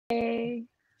Yay.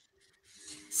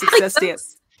 Success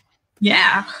dance.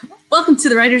 Yeah. Welcome to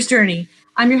The Writer's Journey.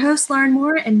 I'm your host, Lauren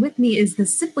Moore, and with me is the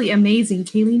simply amazing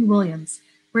Kayleen Williams.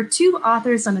 We're two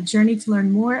authors on a journey to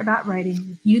learn more about writing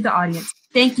with you, the audience.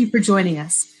 Thank you for joining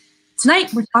us.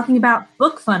 Tonight, we're talking about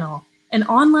BookFunnel, an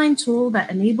online tool that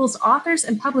enables authors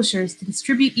and publishers to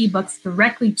distribute ebooks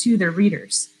directly to their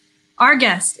readers. Our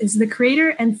guest is the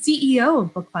creator and CEO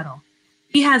of BookFunnel.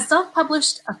 He has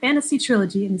self-published a fantasy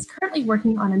trilogy and is currently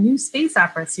working on a new space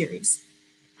opera series.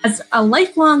 As a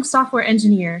lifelong software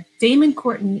engineer, Damon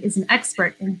Courtney is an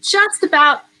expert in just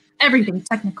about everything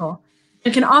technical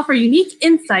and can offer unique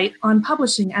insight on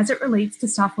publishing as it relates to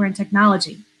software and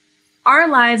technology. Our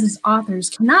lives as authors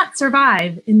cannot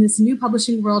survive in this new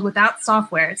publishing world without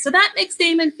software, so that makes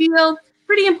Damon feel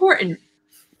pretty important.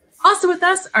 Also with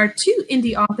us are two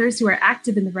indie authors who are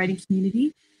active in the writing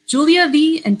community, Julia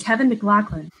V. and Kevin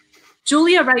McLaughlin.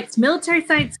 Julia writes military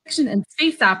science fiction and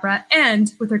space opera,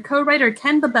 and with her co-writer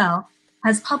Ken Babel,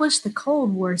 has published the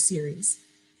Cold War series.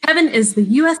 Kevin is the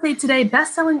USA Today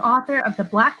best-selling author of the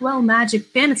Blackwell Magic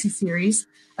fantasy series,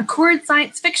 Accord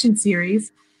science fiction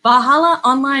series, Valhalla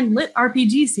online lit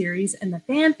RPG series, and the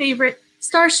fan favorite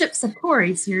Starship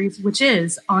Satori series, which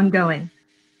is ongoing.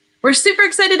 We're super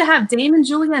excited to have Damon,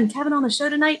 Julia, and Kevin on the show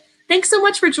tonight. Thanks so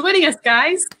much for joining us,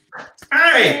 guys.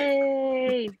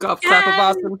 Hey! Golf clap of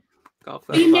awesome.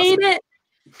 We made it,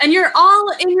 and you're all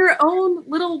in your own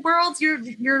little worlds.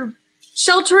 You're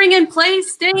sheltering in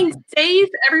place, staying safe.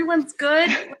 Everyone's good.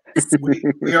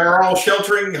 We are all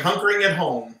sheltering, hunkering at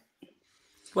home.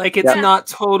 Like it's not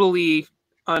totally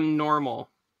unnormal.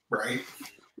 Right.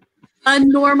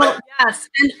 Unnormal, yes.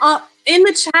 And in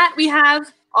the chat, we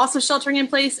have also sheltering in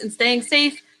place and staying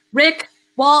safe. Rick,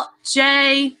 Walt,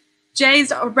 Jay.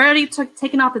 Jay's already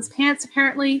taken off his pants,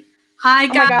 apparently. Hi,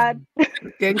 guys. Oh my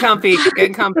God. Getting comfy.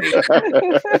 Getting comfy.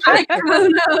 Hi,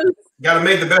 Kronos. Got to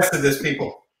make the best of this,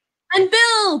 people. And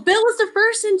Bill. Bill was the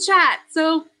first in chat.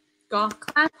 So, golf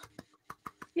clap.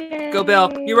 Yay. Go,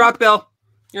 Bill. You rock, Bill.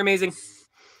 You're amazing.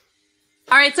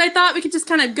 All right. So I thought we could just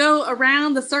kind of go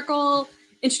around the circle,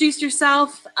 introduce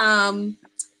yourself,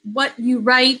 what you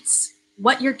write,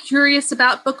 what you're curious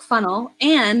about BookFunnel,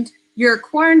 and your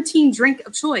quarantine drink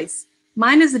of choice.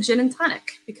 Mine is a gin and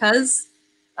tonic because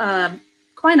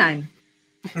quinine.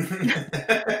 Kevin,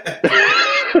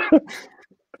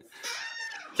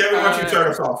 why don't you start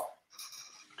us off?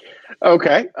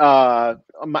 Okay.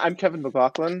 I'm Kevin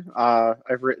McLaughlin.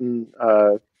 I've written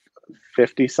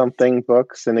 50-something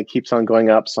books, and it keeps on going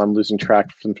up, so I'm losing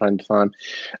track from time to time.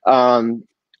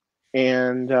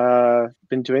 And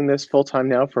been doing this full-time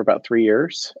now for about 3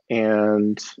 years.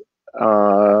 And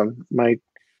my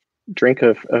drink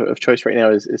of choice right now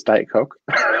is Diet Coke.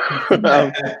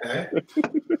 Hi,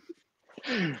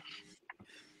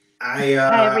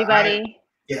 everybody.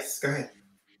 Yes, go ahead.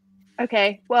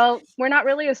 Okay, well, we're not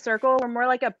really a circle. We're more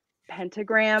like a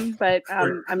pentagram, but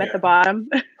I'm at the bottom.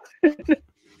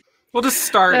 We'll just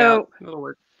start out. It'll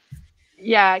work.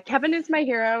 Yeah, Kevin is my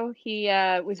hero. He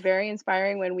was very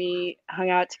inspiring when we hung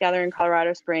out together in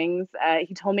Colorado Springs.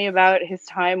 He told me about his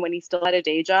time when he still had a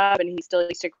day job and he still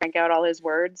used to crank out all his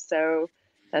words. So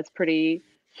that's pretty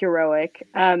heroic.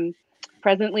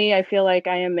 Presently, I feel like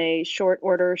I am a short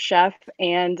order chef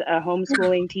and a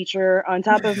homeschooling teacher on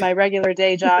top of my regular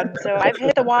day job. So I've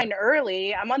hit the wine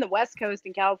early. I'm on the West Coast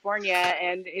in California,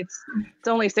 and it's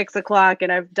only 6 o'clock,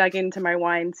 and I've dug into my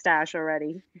wine stash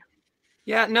already.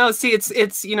 Yeah, no, see, it's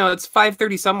it's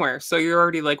 5:30 somewhere, so you're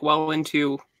already like well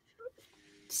into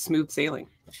smooth sailing.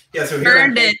 Yeah, so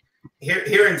Earned it.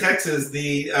 Here in Texas,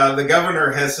 the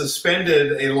governor has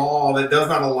suspended a law that does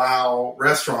not allow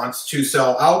restaurants to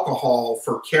sell alcohol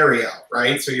for carryout,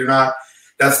 right? So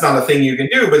that's not a thing you can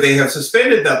do, but they have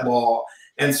suspended that law.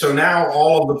 And so now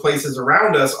all of the places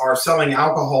around us are selling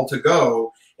alcohol to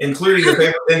go, including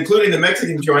the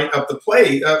Mexican joint up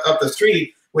the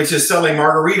street, which is selling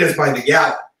margaritas by the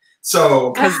gallon.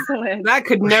 So that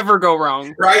could never go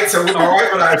wrong, right? So my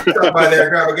wife and I stop by there,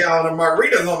 grab a gallon of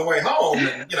margaritas on the way home,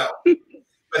 and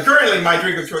But currently, my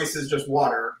drink of choice is just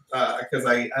water because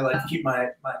I like to keep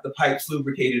the pipes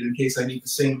lubricated in case I need to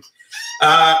sing.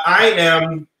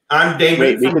 I'm Damon.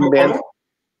 Wait,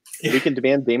 we can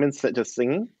demand Damon just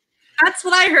singing. That's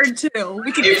what I heard too.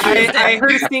 I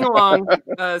heard a sing along,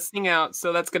 sing out,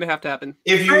 so that's gonna have to happen.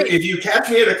 If you catch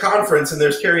me at a conference and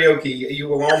there's karaoke, you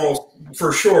will almost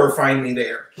for sure find me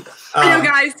there. I know,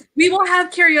 guys. We will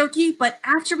have karaoke, but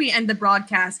after we end the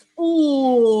broadcast.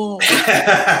 Oh,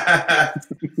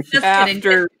 just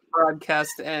after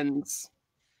broadcast ends.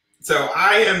 So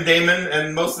I am Damon,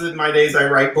 and most of my days I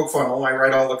write BookFunnel. I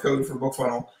write all the code for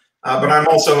BookFunnel. But I'm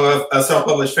also a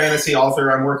self-published fantasy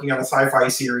author. I'm working on a sci-fi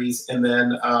series, and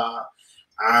then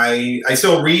I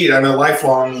still read. I'm a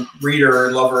lifelong reader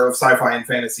and lover of sci-fi and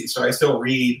fantasy, so I still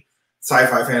read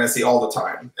sci-fi fantasy all the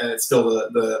time, and it's still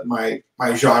my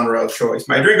genre of choice.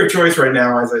 My drink of choice right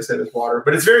now, as I said, is water,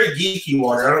 but it's very geeky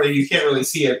water. I don't know, you can't really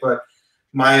see it, but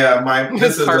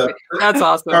this is that's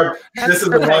awesome. This is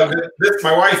the one.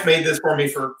 My wife made this for me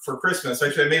for Christmas.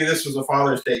 Actually, maybe this was a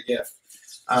Father's Day gift.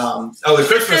 The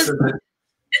Christmas.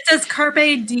 It says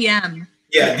Carpe Diem.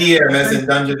 Yeah, DM as in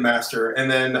Dungeon Master,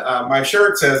 and then my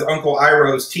shirt says Uncle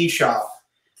Iroh's Tea Shop,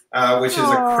 which is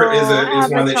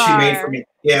one that she made for me.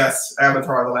 Yes,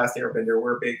 Avatar: The Last Airbender.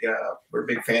 We're big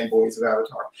fanboys of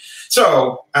Avatar.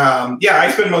 So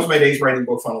I spend most of my days writing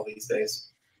BookFunnel these days.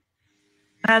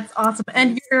 That's awesome.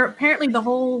 And you're apparently the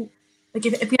whole, like,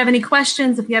 if you have any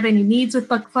questions, if you have any needs with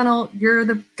BookFunnel, you're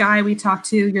the guy we talk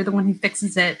to. You're the one who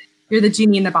fixes it. You're the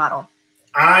genie in the bottle.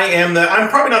 I'm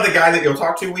probably not the guy that you'll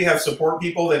talk to. We have support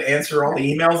people that answer all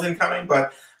the emails incoming,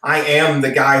 but I am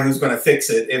the guy who's going to fix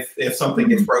it if something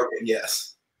gets broken.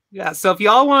 Yes. Yeah. So if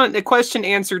y'all want a question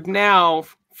answered now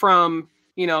from,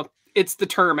 it's the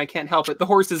term, I can't help it, the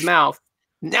horse's mouth.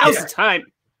 Now's the time.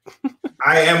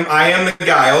 I am the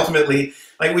guy. Ultimately,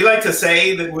 like we like to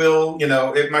say that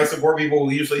if my support people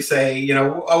will usually say,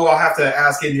 I'll have to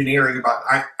ask engineering about.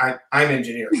 I'm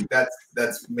engineering.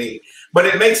 That's me. But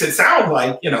it makes it sound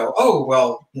like, I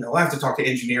have to talk to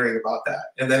engineering about that.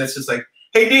 And then it's just like,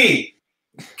 hey D,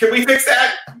 can we fix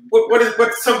that?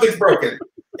 What something's broken?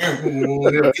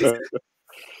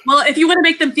 Well, if you want to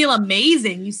make them feel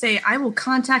amazing, you say, I will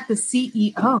contact the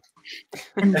CEO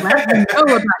and let them know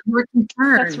about your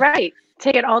concern. That's right.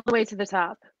 Take it all the way to the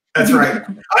top. That's right.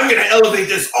 I'm going to elevate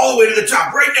this all the way to the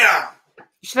top right now.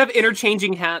 You should have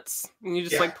interchanging hats. And you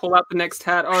just pull out the next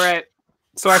hat. All right.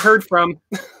 So I heard from.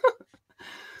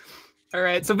 All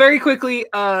right. So very quickly,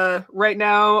 right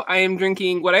now I am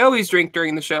drinking what I always drink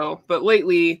during the show. But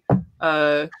lately,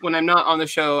 when I'm not on the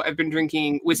show, I've been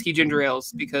drinking whiskey ginger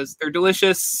ales because they're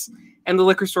delicious and the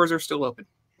liquor stores are still open.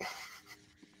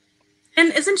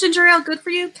 And isn't ginger ale good for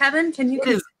you, Kevin? Can you? It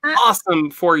is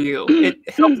awesome for you. It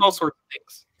helps all sorts of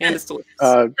things, and it's delicious.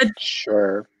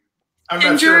 Sure. I'm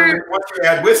not sure once you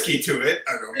add whiskey to it.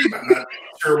 I'm not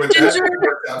sure what that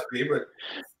works out to be, but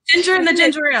ginger in the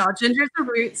ginger ale. Ginger is the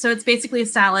root, so it's basically a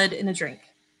salad in a drink.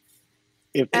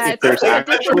 If there's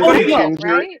actually ginger,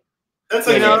 right? That's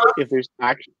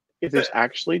like if there's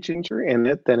actually ginger in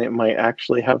it, then it might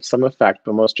actually have some effect.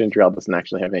 But most ginger ale doesn't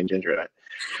actually have any ginger in it.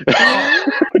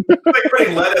 It's like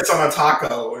putting lettuce on a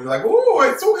taco, and you're like, "Oh,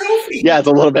 it's so healthy." Yeah, it's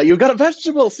a little bit. You've got a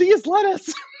vegetable. See, it's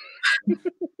lettuce.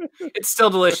 It's still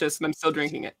delicious, and I'm still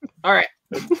drinking it. All right.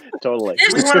 Totally.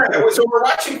 So we're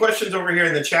watching questions over here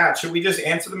in the chat. Should we just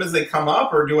answer them as they come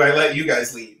up, or do I let you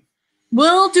guys lead?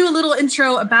 We'll do a little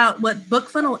intro about what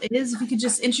BookFunnel is. If you could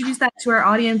just introduce that to our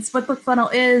audience, what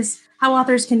BookFunnel is, how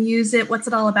authors can use it, what's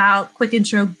it all about. Quick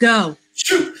intro, go.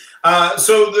 Shoot.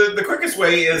 So the quickest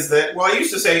way is that, I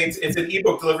used to say it's an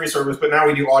ebook delivery service, but now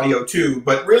we do audio too.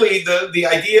 But really, the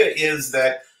idea is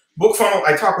that BookFunnel,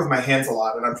 I talk with my hands a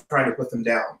lot, and I'm trying to put them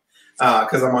down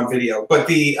because I'm on video. But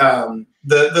the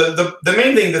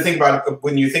main thing to think about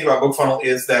when you think about BookFunnel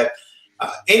is that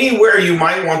anywhere you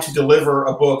might want to deliver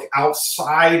a book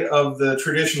outside of the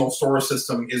traditional store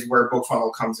system is where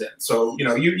BookFunnel comes in. So,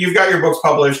 you've got your books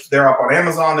published. They're up on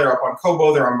Amazon. They're up on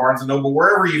Kobo. They're on Barnes & Noble.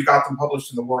 Wherever you've got them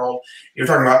published in the world, you're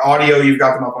talking about audio, you've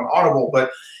got them up on Audible.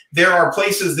 But there are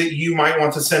places that you might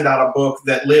want to send out a book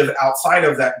that live outside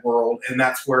of that world, and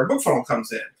that's where BookFunnel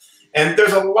comes in. And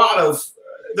there's a lot of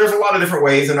different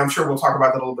ways, and I'm sure we'll talk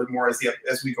about that a little bit more as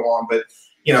we go on. But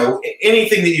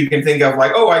anything that you can think of,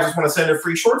 like, I just want to send a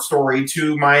free short story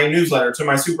to my newsletter, to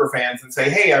my super fans, and say,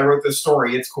 hey, I wrote this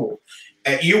story. It's cool.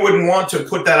 You wouldn't want to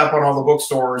put that up on all the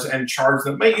bookstores and charge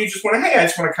them. Maybe you just want to, I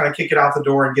just want to kind of kick it out the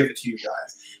door and give it to you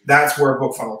guys. That's where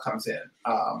BookFunnel comes in.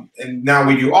 And now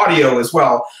we do audio as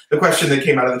well. The question that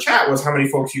came out of the chat was how many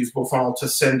folks use BookFunnel to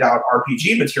send out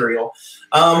RPG material.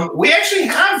 We actually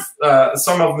have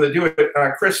some of them that do it.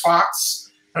 Chris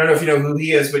Fox, I don't know if you know who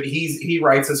he is, but he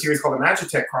writes a series called the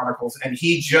Magitech Chronicles, and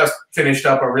he just finished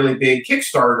up a really big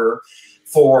Kickstarter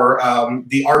for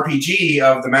the RPG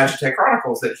of the Magitech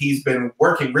Chronicles that he's been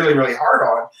working really, really hard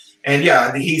on. And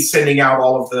yeah, he's sending out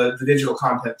all of the digital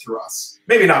content through us.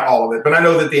 Maybe not all of it, but I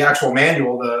know that the actual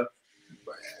manual,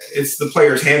 it's the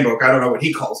player's handbook. I don't know what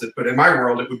he calls it, but in my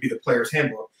world, it would be the player's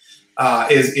handbook.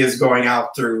 Is going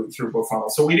out through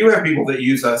BookFunnel. So we do have people that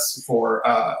use us for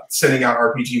sending out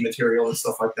RPG material and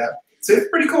stuff like that. So it's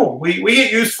pretty cool. We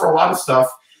get used for a lot of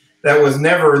stuff that was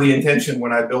never the intention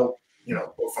when I built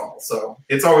BookFunnel. So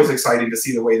it's always exciting to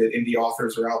see the way that indie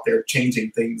authors are out there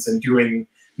changing things and doing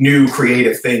new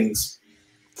creative things.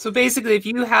 So basically, if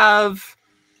you have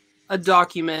a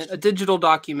document, a digital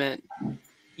document,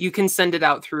 you can send it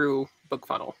out through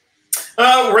BookFunnel.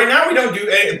 Right now, we don't do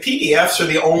PDFs are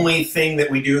the only thing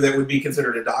that we do that would be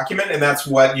considered a document, and that's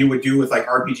what you would do with like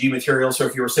RPG material. So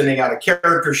if you were sending out a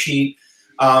character sheet,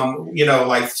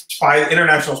 like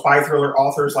international spy thriller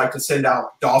authors like to send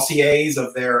out dossiers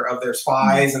of their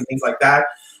spies and things like that.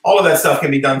 All of that stuff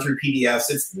can be done through PDFs.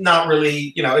 It's not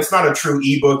really, it's not a true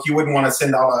ebook. You wouldn't want to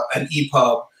send out an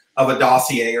EPUB of a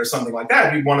dossier or something like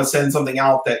that. You'd want to send something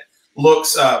out that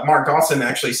looks. Mark Dawson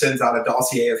actually sends out a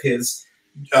dossier of his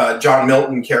John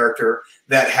Milton character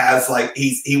that has like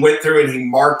he went through and he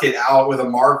marked it out with a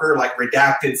marker, like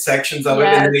redacted sections of it,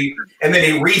 and then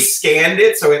he rescanned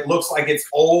it so it looks like it's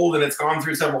old and it's gone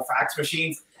through several fax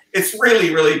machines. It's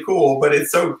really, really cool, but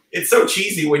it's so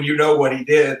cheesy when you know what he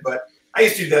did. But I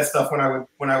used to do that stuff when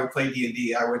I would play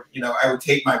D&D. I would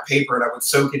take my paper and I would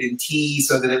soak it in tea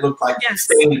so that it looked like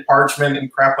stained parchment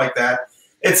and crap like that.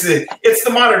 It's the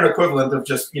modern equivalent of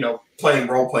just playing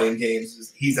role-playing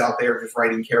games. He's out there just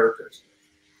writing characters.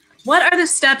 What are the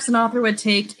steps an author would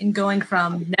take in going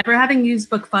from never having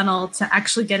used BookFunnel to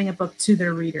actually getting a book to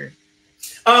their reader?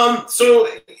 So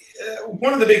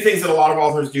one of the big things that a lot of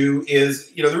authors do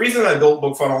is, the reason I built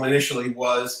BookFunnel initially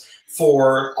was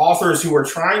for authors who were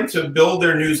trying to build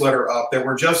their newsletter up, that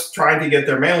were just trying to get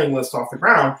their mailing list off the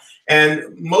ground. And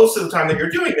most of the time that you're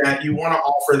doing that, you want to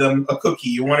offer them a cookie.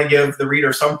 You want to give the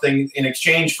reader something in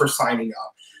exchange for signing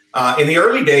up. In the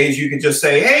early days, you could just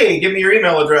say, hey, give me your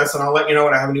email address and I'll let you know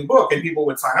when I have a new book, and people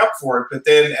would sign up for it. But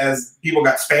then as people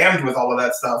got spammed with all of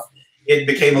that stuff, it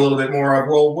became a little bit more of,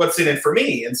 well, what's in it for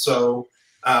me? And so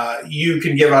you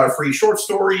can give out a free short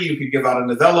story. You could give out a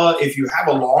novella. If you have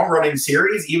a long-running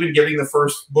series, even giving the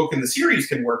first book in the series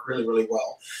can work really, really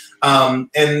well.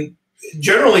 And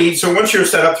generally, so once you're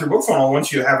set up through BookFunnel,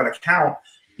 once you have an account,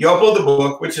 you upload the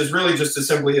book, which is really just as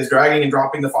simply as dragging and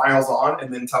dropping the files on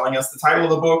and then telling us the title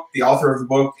of the book, the author of the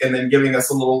book, and then giving us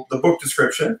the book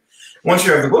description. Once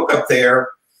you have the book up there,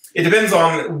 it depends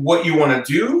on what you want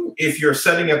to do. If you're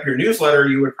setting up your newsletter,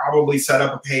 you would probably set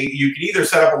up a page. You could either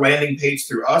set up a landing page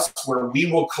through us where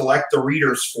we will collect the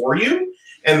readers for you,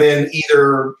 and then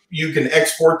either you can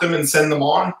export them and send them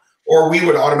on, or we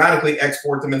would automatically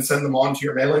export them and send them on to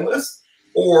your mailing list.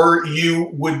 Or you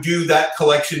would do that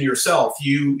collection yourself.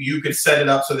 You could set it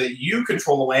up so that you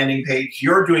control the landing page.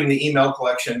 You're doing the email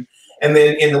collection. And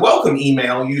then in the welcome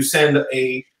email, you send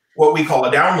what we call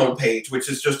a download page, which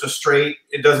is just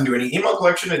it doesn't do any email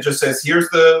collection. It just says, here's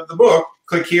the book.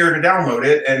 Click here to download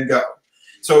it and go.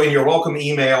 So in your welcome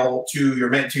email to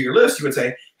your list, you would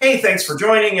say, hey, thanks for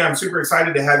joining. I'm super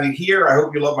excited to have you here. I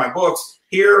hope you love my books.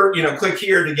 Here, click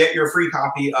here to get your free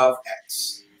copy of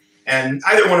X. And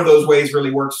either one of those ways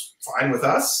really works fine with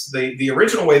us. The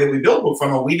original way that we built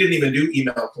BookFunnel, we didn't even do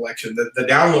email collection. The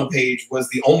download page was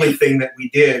the only thing that we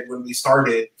did when we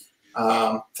started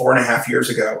 4.5 years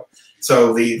ago.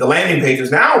 So the landing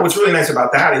pages now, what's really nice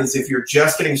about that is if you're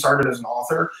just getting started as an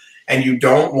author and you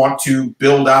don't want to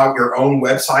build out your own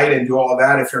website and do all of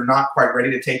that, if you're not quite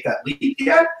ready to take that leap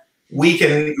yet, we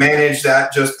can manage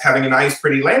that just having a nice,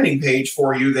 pretty landing page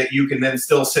for you that you can then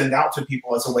still send out to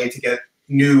people as a way to get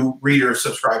new readers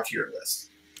subscribe to your list.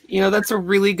 That's a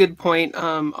really good point.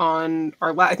 On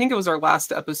I think it was our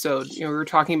last episode, we were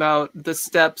talking about the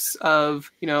steps of,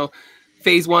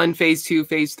 phase 1, phase 2,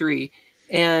 phase 3.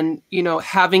 And,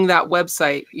 having that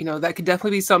website, that could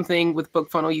definitely be something with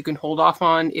BookFunnel you can hold off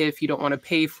on if you don't want to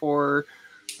pay for,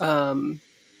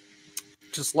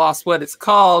 just lost what it's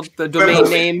called, the domain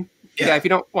name. Yeah, if you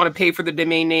don't want to pay for the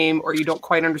domain name, or you don't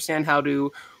quite understand how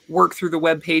to work through the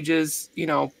web pages,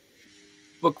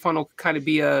 BookFunnel could kind of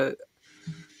be a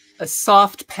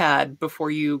soft pad so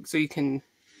you can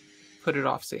put it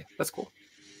off. So yeah, that's cool.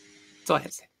 That's all I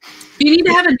have to say. Do you need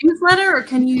to have a newsletter, or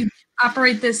can you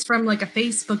operate this from like a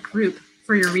Facebook group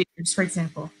for your readers, for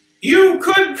example? You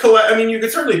could you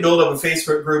could certainly build up a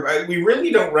Facebook group. We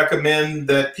really don't recommend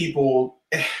that people,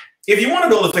 if you want to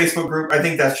build a Facebook group, I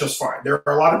think that's just fine. There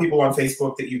are a lot of people on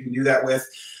Facebook that you can do that with.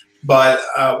 But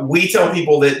we tell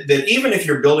people that even if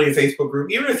you're building a Facebook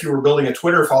group, even if you were building a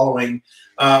Twitter following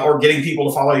or getting people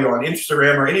to follow you on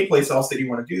Instagram or any place else that you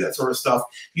want to do that sort of stuff,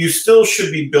 you still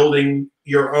should be building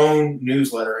your own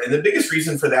newsletter. And the biggest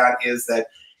reason for that is that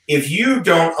if you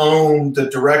don't own the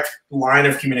direct line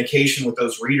of communication with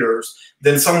those readers,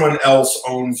 then someone else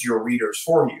owns your readers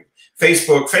for you.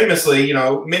 Facebook famously,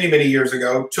 many, many years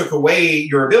ago, took away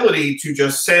your ability to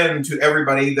just send to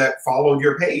everybody that followed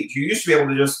your page. You used to be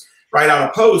able to just write out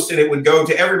a post and it would go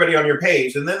to everybody on your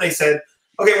page. And then they said,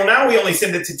 okay, well, now we only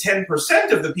send it to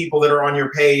 10% of the people that are on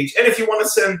your page. And if you want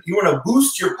to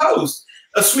boost your post,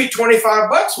 a sweet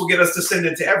 $25 will get us to send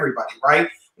it to everybody, right?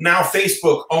 Now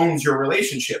Facebook owns your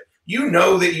relationship. You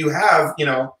know that you have,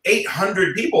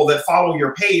 800 people that follow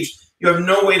your page. You have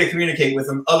no way to communicate with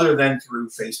them other than through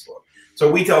Facebook. So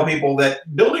we tell people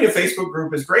that building a Facebook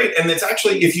group is great. And it's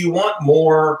actually, if you want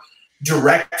more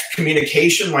direct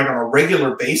communication, like on a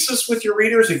regular basis with your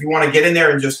readers, if you want to get in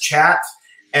there and just chat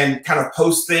and kind of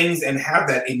post things and have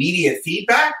that immediate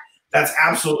feedback, that's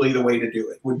absolutely the way to do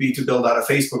it, would be to build out a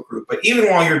Facebook group. But even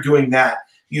while you're doing that,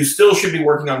 you still should be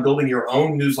working on building your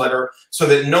own newsletter so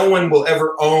that no one will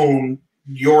ever own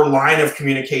your line of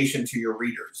communication to your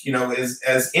readers.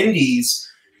 As indies,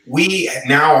 we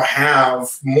now have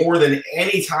more than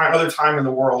any other time in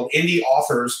the world, indie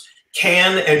authors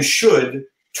can and should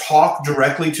talk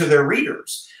directly to their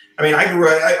readers. I mean, I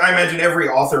imagine every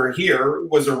author here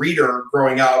was a reader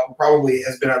growing up, probably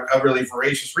has been a really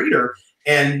voracious reader.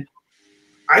 And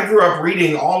I grew up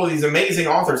reading all of these amazing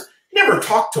authors, never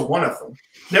talked to one of them,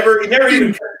 never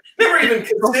even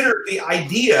considered the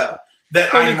idea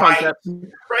that I might,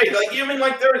 right? Like, you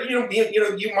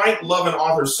might love an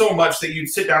author so much that you'd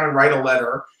sit down and write a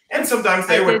letter. And sometimes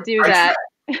they would do that.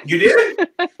 You did?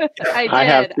 Yeah. I did. I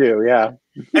have too, yeah.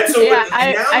 And so yeah,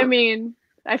 now, I mean,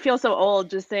 I feel so old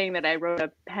just saying that I wrote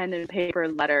a pen and paper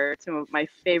letter to my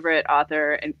favorite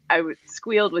author, and I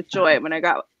squealed with joy when I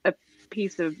got a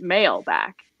piece of mail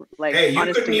back. Like, hey,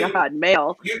 honest to God,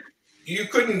 mail. You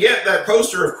couldn't get that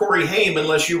poster of Corey Haim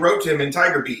unless you wrote to him in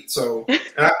Tiger Beat. So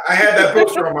I had that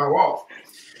poster on my wall.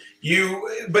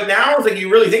 But now, if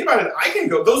you really think about it, I can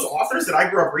go, those authors that I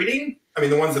grew up reading, I mean,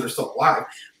 the ones that are still alive,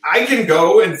 I can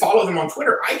go and follow them on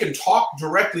Twitter. I can talk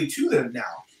directly to them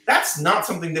now. That's not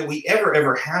something that we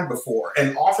ever had before.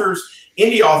 And authors,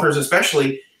 indie authors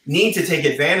especially, need to take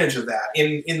advantage of that.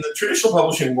 In the traditional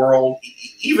publishing world,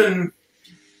 even,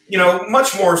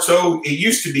 much more so it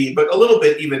used to be, but a little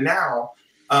bit even now,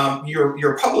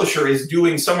 your publisher is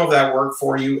doing some of that work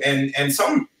for you, and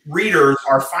some readers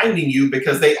are finding you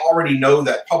because they already know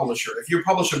that publisher. If you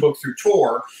publish a book through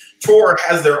Tor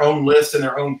has their own list and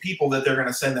their own people that they're going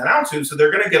to send that out to, so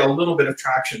they're going to get a little bit of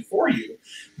traction for you.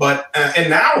 But and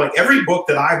now, like, every book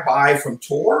that I buy from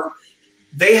Tor,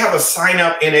 they have a sign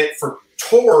up in it for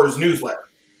Tor's newsletter,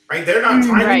 right? They're not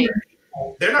trying to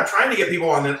they're not trying to get people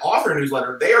on an author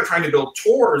newsletter. They are trying to build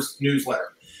Tor's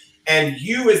newsletter. And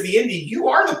you, as the indie, you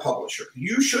are the publisher.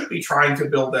 You should be trying to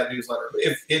build that newsletter.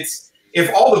 If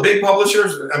all the big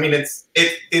publishers, I mean,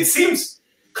 it seems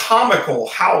comical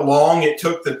how long it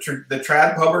took the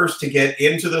trad pubbers to get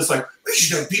into this. Like, we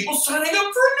should have people signing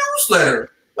up for a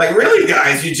newsletter. Like, really,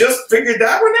 guys, you just figured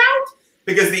that one out?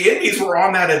 Because the indies were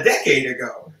on that a decade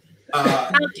ago.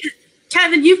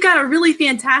 Kevin, you've got a really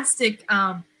fantastic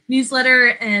newsletter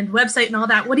and website and all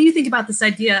that. What do you think about this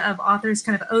idea of authors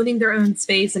kind of owning their own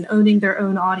space and owning their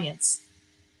own audience?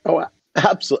 Oh,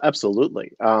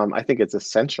 absolutely. I think it's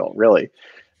essential, really.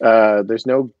 There's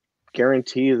no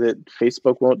guarantee that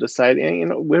Facebook won't decide,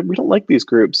 we don't like these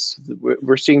groups.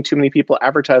 We're seeing too many people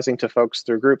advertising to folks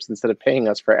through groups instead of paying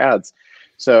us for ads.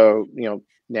 So,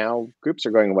 now groups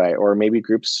are going away, or maybe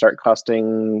groups start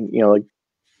costing, like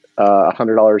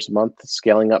 $100 a month,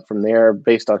 scaling up from there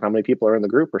based on how many people are in the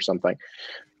group or something.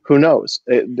 Who knows?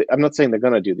 I'm not saying they're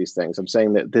going to do these things. I'm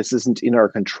saying that this isn't in our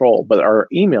control, but our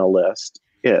email list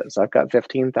is. I've got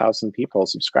 15,000 people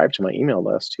subscribed to my email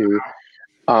list who,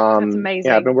 that's amazing.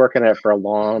 Yeah, I've been working at it for a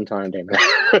long time, Damon.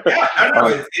 Yeah, I know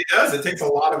it does. It takes a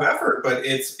lot of effort, but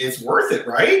it's worth it,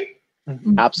 right?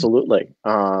 Absolutely.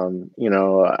 My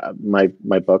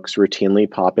books routinely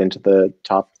pop into the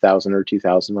top 1,000 or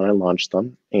 2,000 when I launch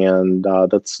them, and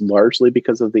that's largely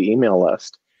because of the email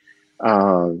list.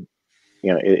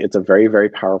 It's a very, very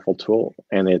powerful tool,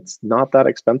 and it's not that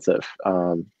expensive.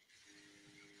 I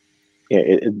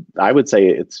would say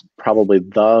it's probably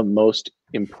the most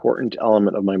important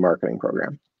element of my marketing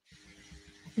program.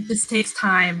 It just takes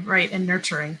time, right, and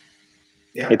nurturing.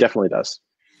 Yeah, it definitely does.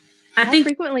 How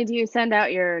frequently do you send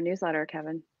out your newsletter,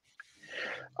 Kevin?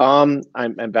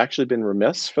 I've actually been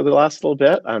remiss for the last little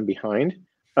bit. I'm behind.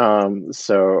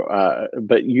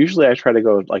 But usually I try to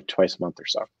go like twice a month or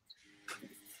so.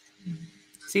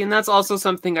 See, and that's also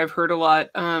something I've heard a lot.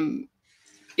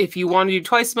 If you want to do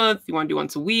twice a month, you want to do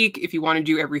once a week, if you want to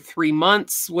do every 3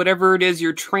 months, whatever it is,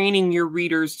 you're training your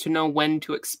readers to know when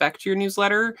to expect your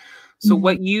newsletter. So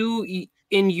what you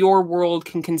in your world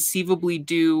can conceivably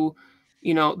do,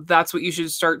 that's what you should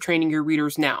start training your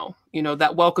readers now.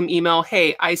 That welcome email.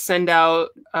 Hey, I send out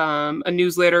a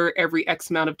newsletter every X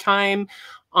amount of time.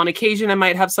 On occasion, I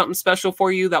might have something special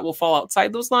for you that will fall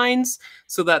outside those lines,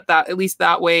 so that at least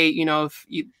that way, you know, if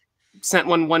you sent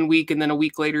one week and then a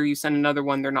week later you send another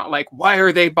one, they're not like, why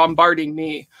are they bombarding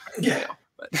me? Yeah. You know,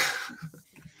 but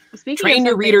Speaking train of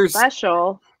your something readers.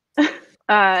 special,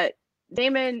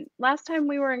 Damon, last time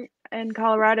we were in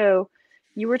Colorado,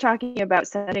 you were talking about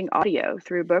sending audio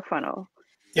through BookFunnel.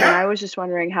 Yeah. And I was just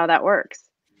wondering how that works.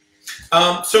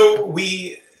 So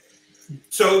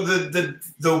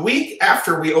the week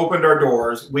after we opened our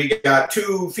doors, we got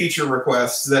 2 feature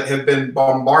requests that have been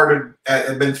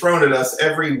have been thrown at us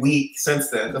every week since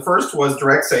then. The first was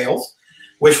direct sales,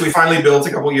 which we finally built a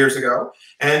couple years ago,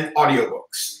 and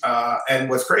audiobooks. And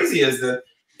what's crazy is that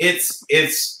it's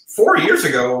 4.5 years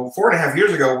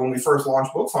ago when we first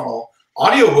launched BookFunnel,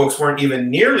 audiobooks weren't even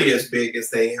nearly as big as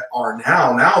they are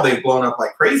now. Now they've blown up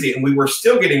like crazy, and we were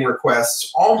still getting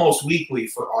requests almost weekly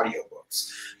for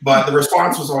audiobooks. But the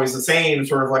response was always the same,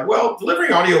 sort of like, well,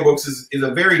 delivering audiobooks is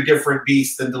a very different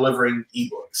beast than delivering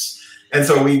ebooks. And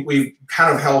so we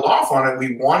kind of held off on it.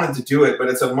 We wanted to do it, but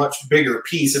it's a much bigger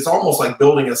piece. It's almost like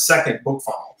building a second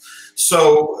BookFunnel.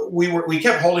 So we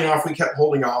kept holding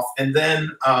off. And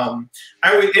then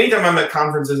anytime I'm at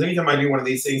conferences, anytime I do one of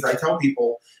these things, I tell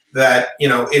people that, you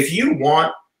know, if you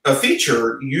want a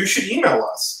feature, you should email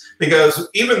us. Because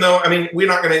even though, I mean, we're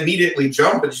not going to immediately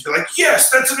jump and just be like,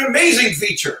 yes, that's an amazing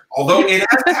feature, although it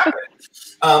has happened.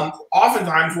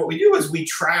 Oftentimes what we do is we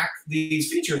track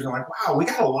these features and like, wow, we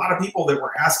got a lot of people that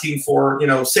were asking for, you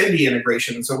know, Cindy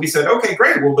integration. And so we said, okay,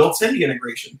 great, we'll build Cindy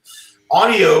integration.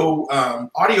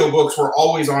 Audiobooks were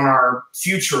always on our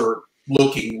future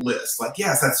looking list. Like,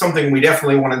 yes, that's something we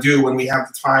definitely want to do when we have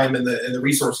the time and the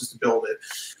resources to build it.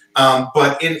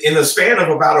 But in the span of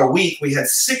about a week, we had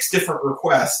 6 different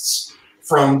requests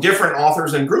from different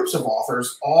authors and groups of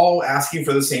authors, all asking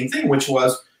for the same thing, which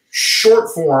was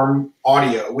short form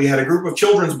audio. We had a group of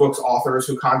children's books authors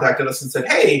who contacted us and said,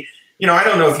 hey, you know, I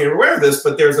don't know if you're aware of this,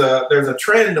 but there's a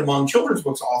trend among children's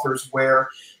books authors where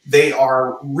they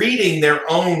are reading their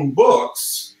own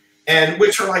books, and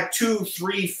which are like 2,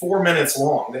 3, 4 minutes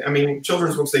long. I mean,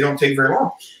 children's books, they don't take very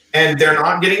long. And they're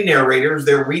not getting narrators.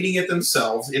 They're reading it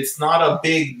themselves. It's not a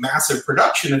big, massive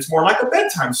production. It's more like a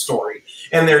bedtime story.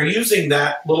 And they're using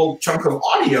that little chunk of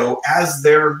audio as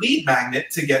their lead magnet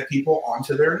to get people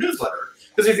onto their newsletter.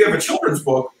 Because if you have a children's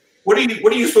book, what are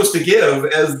you supposed to give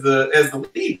as the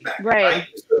lead magnet? Right.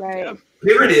 So, right.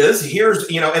 Here it is.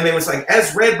 Here's, you know, and they was like,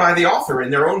 as read by the author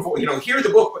in their own voice, you know, hear the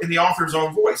book in the author's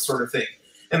own voice, sort of thing.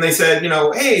 And they said, you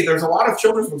know, hey, there's a lot of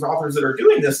children's book authors that are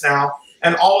doing this now.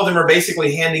 And all of them are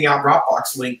basically handing out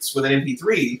Dropbox links with an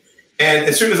MP3. And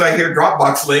as soon as I hear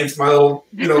Dropbox links, my little,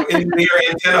 you know, in-ear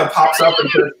antenna pops up and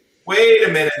says, wait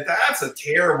a minute, that's a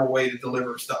terrible way to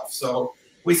deliver stuff. So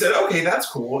we said, okay,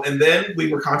 that's cool. And then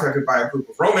we were contacted by a group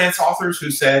of romance authors who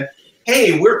said,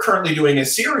 hey, we're currently doing a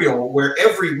serial where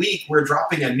every week we're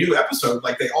dropping a new episode.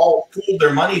 Like, they all pooled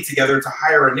their money together to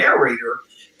hire a narrator.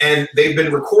 And they've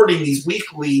been recording these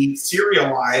weekly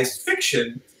serialized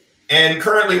fiction. And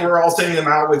currently, we're all sending them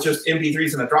out with just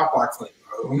MP3s and a Dropbox link.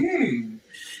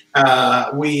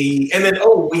 We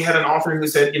had an author who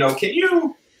said, you know,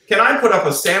 can I put up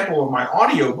a sample of my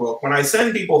audiobook? When I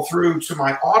send people through to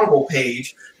my Audible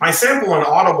page, my sample on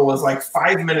Audible is like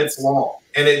 5 minutes long,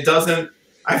 and it doesn't.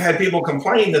 I've had people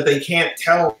complain that they can't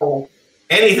tell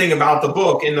anything about the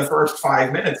book in the first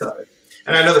 5 minutes of it.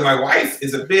 And I know that my wife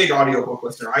is a big audiobook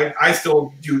listener. I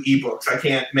still do ebooks. I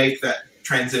can't make that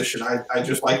transition. I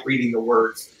just like reading the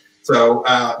words. So,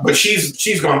 but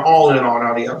she's gone all in on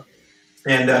audio,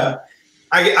 and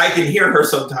I can hear her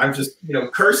sometimes just, you know,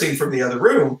 cursing from the other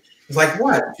room. It's like,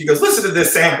 what? She goes, listen to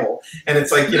this sample, and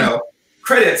it's like, you know,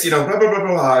 credits, you know, blah blah blah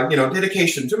blah blah. You know,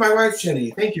 dedication to my wife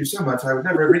Jenny. Thank you so much. I would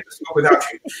never read this book without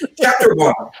you. Chapter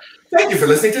 1. Thank you for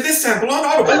listening to this sample on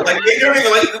Audible. Like, they don't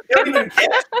even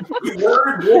get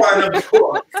word 1 of the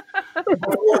book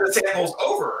before the sample's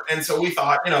over. And so we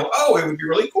thought, you know, oh, it would be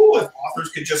really cool if authors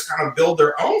could just kind of build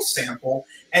their own sample.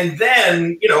 And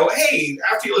then, you know, hey,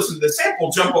 after you listen to the sample,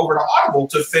 jump over to Audible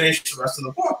to finish the rest of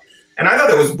the book. And I thought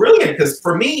that was brilliant because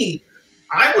for me,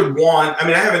 I would want, I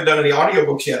mean, I haven't done any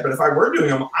audiobooks yet, but if I were doing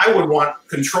them, I would want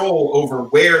control over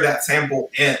where that sample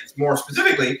ends. More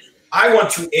specifically, I want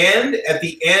to end at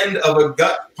the end of a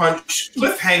gut punch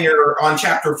cliffhanger on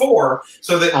chapter 4,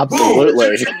 so that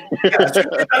absolutely, boom, after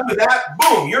that,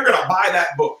 boom, you're going to buy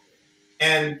that book.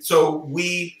 And so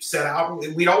we set out.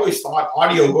 We'd always thought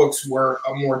audiobooks were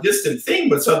a more distant thing,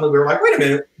 but suddenly we were like, wait a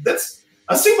minute, that's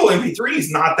a single MP3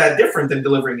 is not that different than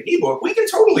delivering an ebook. We can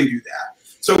totally do that.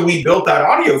 So we built that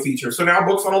audio feature. So now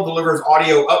BookFunnel delivers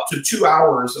audio up to 2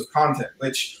 hours of content,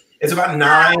 which It's about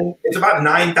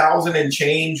 9,000 and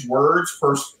change words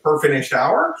per finished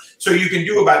hour. So you can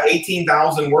do about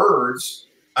 18,000 words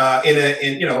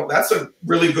that's a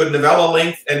really good novella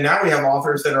length. And now we have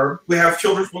authors we have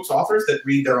children's books authors that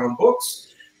read their own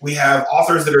books. We have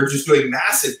authors that are just doing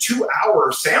massive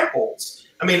 2-hour samples.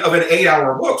 I mean, of an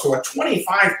 8-hour book, so a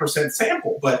 25%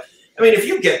 sample. But I mean, if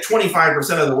you get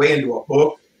 25% of the way into a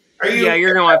book,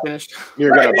 you're going to finish.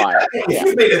 You're going to buy it. If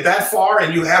you've made it that far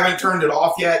and you haven't turned it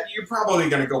off yet, you're probably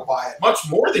going to go buy it much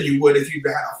more than you would if you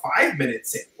had a 5-minute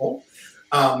sample.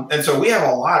 And so we have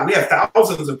a lot. We have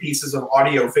thousands of pieces of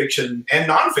audio fiction and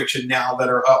nonfiction now that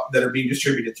are up that are being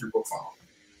distributed through BookFunnel.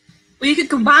 Well, you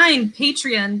could combine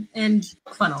Patreon and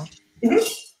BookFunnel.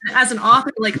 As an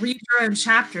author, like read your own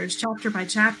chapters, chapter by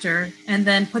chapter, and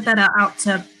then put that out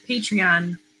to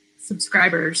Patreon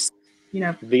subscribers.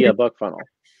 Via BookFunnel.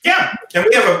 Yeah, and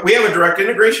we have a direct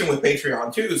integration with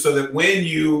Patreon too, so that when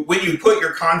you put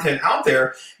your content out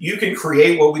there, you can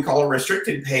create what we call a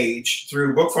restricted page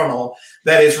through BookFunnel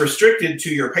that is restricted to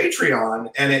your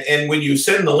Patreon. And when you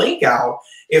send the link out,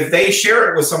 if they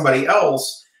share it with somebody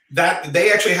else, that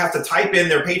they actually have to type in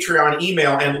their Patreon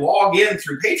email and log in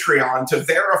through Patreon to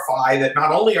verify that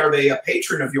not only are they a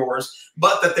patron of yours,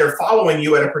 but that they're following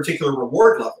you at a particular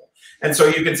reward level. And so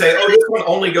you can say, oh, this one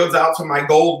only goes out to my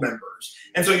gold members.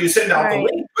 And so you send out the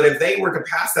link, but if they were to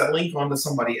pass that link on to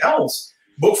somebody else,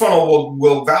 BookFunnel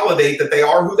will validate that they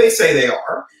are who they say they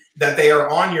are, that they are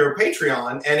on your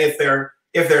Patreon. And if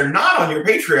they're not on your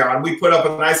Patreon, we put up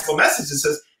a nice little message that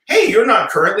says, hey, you're not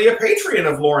currently a patron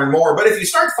of Lauren Moore, but if you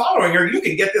start following her, you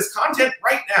can get this content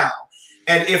right now.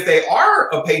 And if they are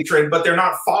a patron, but they're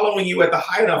not following you at the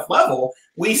high enough level,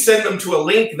 we send them to a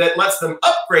link that lets them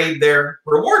upgrade their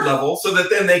reward level so that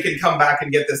then they can come back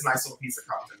and get this nice little piece of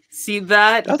content. See,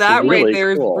 that really right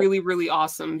there cool. is really, really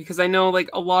awesome, because I know like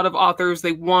a lot of authors,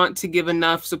 they want to give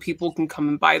enough so people can come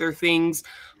and buy their things.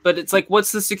 But it's like,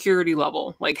 what's the security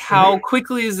level? Like, how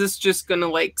quickly is this just going to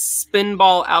like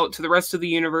spinball out to the rest of the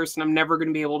universe and I'm never going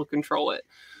to be able to control it?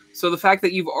 So the fact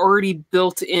that you've already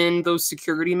built in those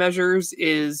security measures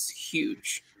is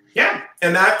huge. Yeah,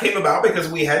 and that came about because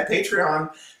we had Patreon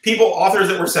authors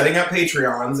that were setting up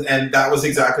Patreons, and that was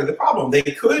exactly the problem.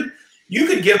 You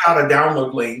could give out a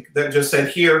download link that just said,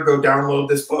 here, go download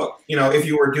this book. If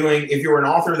you were an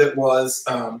author that was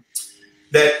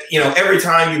every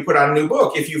time you put out a new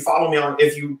book, if you follow me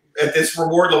at this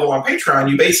reward level on Patreon,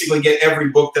 you basically get every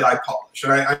book that I publish.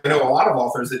 And I know a lot of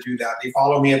authors that do that. They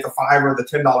follow me at the $5 or the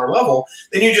 $10 level,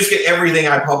 then you just get everything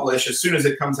I publish as soon as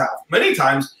it comes out. Many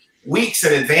times, weeks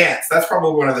in advance. That's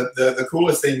probably one of the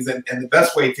coolest things and the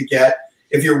best way to get,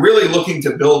 if you're really looking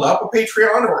to build up a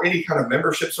Patreon or any kind of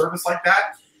membership service like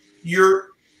that,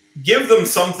 give them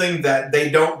something that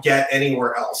they don't get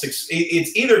anywhere else. It's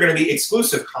either going to be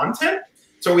exclusive content.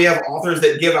 So we have authors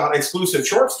that give out exclusive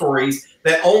short stories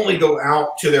that only go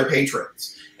out to their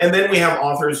patrons. And then we have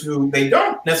authors who they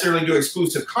don't necessarily do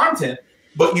exclusive content,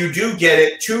 but you do get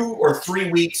it 2 or 3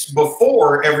 weeks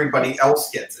before everybody else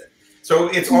gets it. So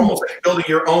it's almost like building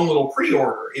your own little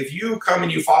pre-order. If you come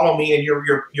and you follow me and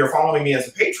you're following me as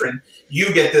a patron,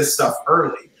 you get this stuff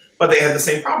early. But they had the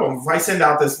same problem. If I send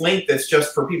out this link that's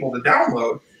just for people to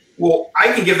download, well,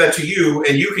 I can give that to you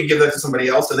and you can give that to somebody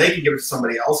else and they can give it to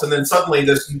somebody else. And then suddenly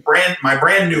my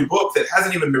brand new book that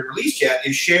hasn't even been released yet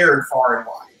is shared far and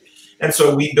wide. And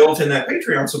so we built in that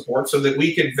Patreon support so that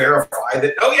we could verify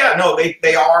that, oh yeah, no,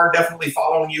 they are definitely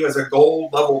following you as a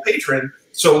gold level patron.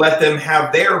 So let them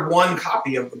have their one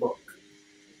copy of the book.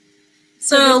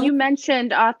 So you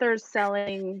mentioned authors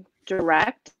selling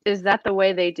direct. Is that the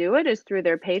way they do it, is through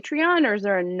their Patreon, or is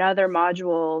there another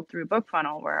module through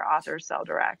BookFunnel where authors sell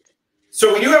direct?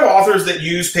 So we do have authors that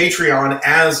use Patreon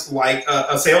as like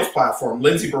a sales platform.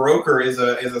 Lindsay Baroker is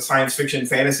a science fiction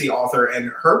fantasy author, and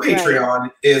her Patreon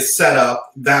is set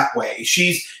up that way.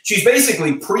 She's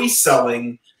basically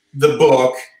pre-selling the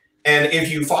book. And if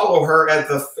you follow her at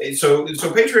so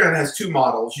Patreon has 2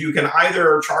 models. You can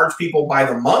either charge people by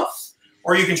the month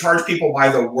or you can charge people by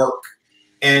the work.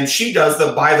 And she does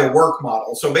the by the work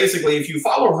model. So basically, if you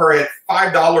follow her at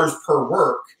 $5 per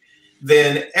work,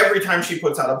 then every time she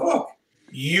puts out a book,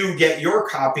 you get your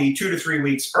copy 2 to 3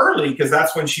 weeks early, because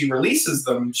that's when she releases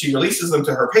them. She releases them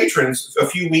to her patrons a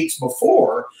few weeks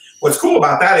before. What's cool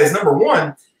about that is, number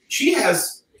one, she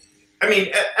has,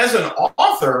 as an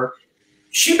author,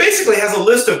 she basically has a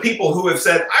list of people who have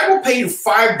said, I will pay you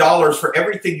 $5 for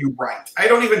everything you write. I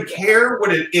don't even care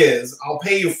what it is. I'll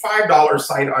pay you $5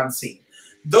 sight unseen.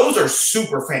 Those are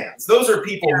super fans. Those are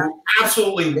people who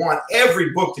absolutely want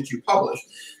every book that you publish.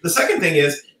 The second thing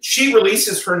is, she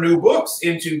releases her new books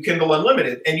into Kindle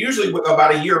Unlimited. And usually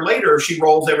about a year later, she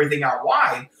rolls everything out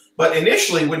wide. But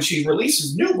initially, when she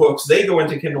releases new books, they go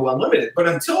into Kindle Unlimited. But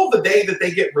until the day that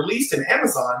they get released in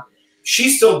Amazon, she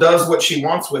still does what she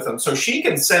wants with them. So she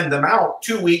can send them out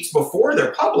 2 weeks before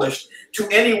they're published to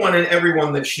anyone and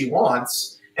everyone that she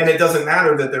wants. And it doesn't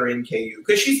matter that they're in KU,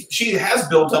 because she has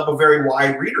built up a very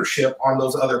wide readership on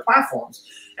those other platforms.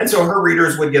 And so her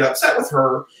readers would get upset with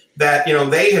her that, you know,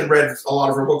 they had read a lot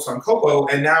of her books on Kobo,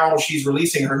 and now she's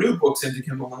releasing her new books into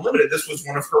Kindle Unlimited. This was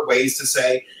one of her ways to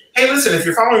say, hey, listen, if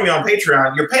you're following me on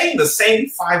Patreon, you're paying the same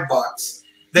 $5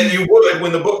 that you would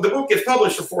when the book gets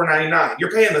published for $4.99.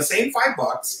 You're paying the same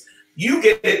 $5. You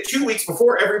get it 2 weeks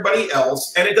before everybody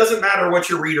else, and it doesn't matter what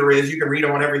your reader is. You can read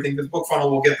them on everything, because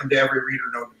BookFunnel will get them to every reader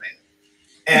known to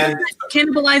man. And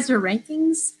cannibalize their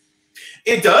rankings?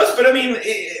 It does, but I mean,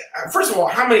 first of all,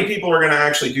 how many people are going to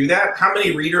actually do that? How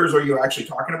many readers are you actually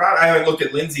talking about? I haven't looked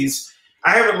at Lindsay's.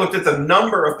 I haven't looked at the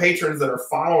number of patrons that are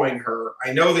following her.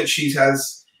 I know that she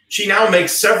now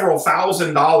makes several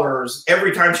 $1,000s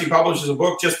every time she publishes a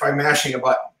book just by mashing a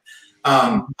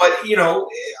button. But, you know,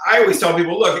 I always tell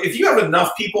people, look, if you have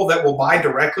enough people that will buy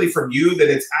directly from you that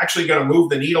it's actually going to move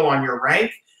the needle on your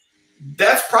rank,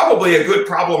 that's probably a good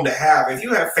problem to have. If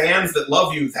you have fans that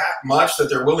love you that much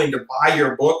that they're willing to buy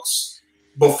your books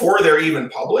before they're even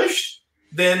published,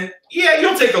 then yeah,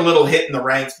 you'll take a little hit in the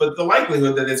ranks, but the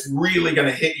likelihood that it's really going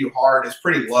to hit you hard is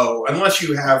pretty low, unless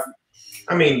you have,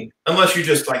 I mean, unless you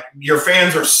just like, your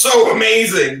fans are so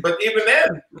amazing. But even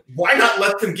then, why not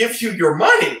let them give you your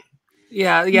money?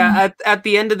 Yeah. At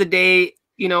the end of the day,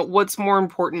 you know, what's more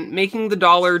important, making the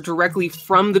dollar directly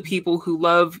from the people who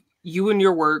love you and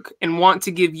your work and want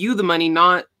to give you the money,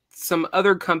 not some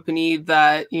other company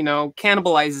that, you know,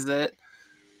 cannibalizes it,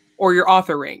 or your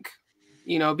author rank,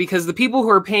 you know, because the people who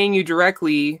are paying you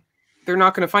directly, they're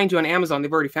not going to find you on Amazon.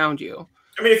 They've already found you.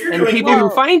 I mean, if you're and doing people who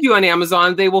find you on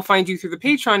Amazon, they will find you through the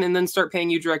Patreon and then start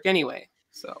paying you direct anyway.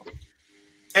 So,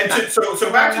 and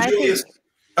so back to Julia's.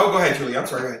 Oh, go ahead, Julia. I'm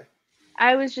sorry. Go ahead.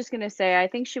 I was just going to say, I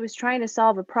think she was trying to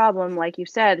solve a problem. Like you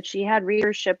said, she had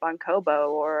readership on Kobo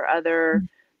or other,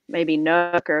 maybe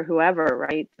Nook or whoever,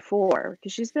 right, before,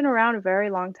 because she's been around a very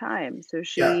long time. So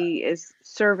she is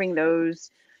serving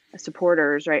those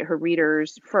supporters, right, her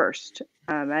readers first.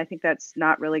 I think that's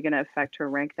not really going to affect her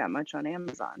rank that much on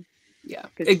Amazon. Yeah.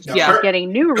 Because she's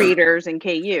getting new readers in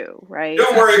KU, right?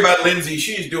 Don't worry about Lindsay.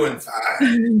 She's doing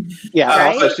fine. Yeah.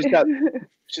 Right? Also,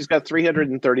 she's got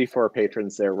 334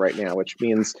 patrons there right now, which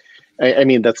means, I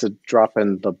mean, that's a drop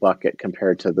in the bucket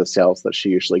compared to the sales that she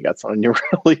usually gets on a new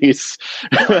release.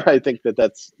 I think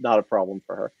that's not a problem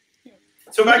for her.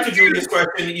 So back to Julia's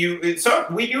question,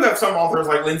 we do have some authors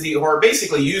like Lindsay who are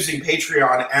basically using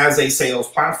Patreon as a sales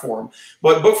platform,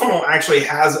 but BookFunnel actually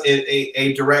has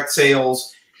a direct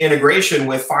sales integration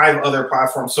with 5 other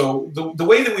platforms. So the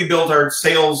way that we built our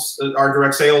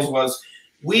direct sales was,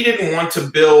 we didn't want to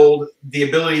build the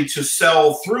ability to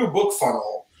sell through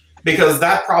BookFunnel because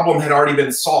that problem had already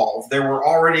been solved. There were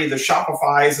already the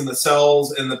Shopifys and the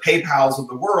Sells and the PayPals of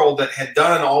the world that had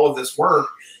done all of this work.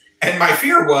 And my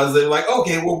fear was they're like,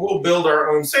 okay, well, we'll build our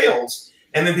own sales.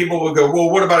 And then people would go, well,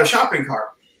 what about a shopping cart?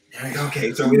 And I go,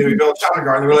 okay, so we built a shopping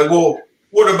cart. And they were like, well,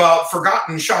 what about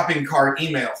forgotten shopping cart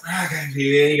emails?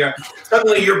 Okay,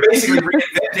 suddenly you're basically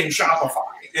reinventing Shopify.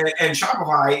 And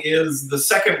Shopify is the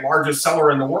second largest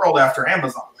seller in the world after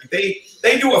Amazon. Like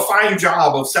they do a fine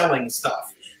job of selling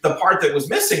stuff. The part that was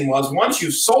missing was, once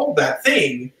you sold that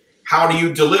thing, how do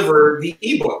you deliver the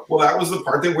ebook? Well, that was the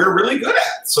part that we're really good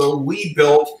at. So we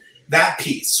built that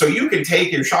piece. So you can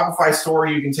take your Shopify store,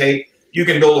 you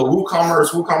can build a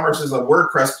WooCommerce. WooCommerce is a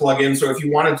WordPress plugin. So if you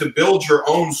wanted to build your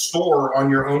own store on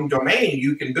your own domain,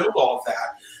 you can build all of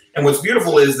that. And what's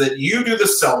beautiful is that you do the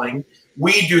selling,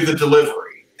 we do the delivery.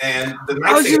 And the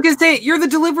nice I was just going to say, you're the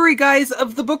delivery guys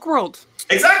of the book world.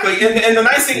 Exactly. And the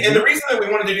nice thing, and the reason that we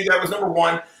wanted to do that was, number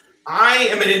one, I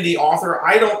am an indie author.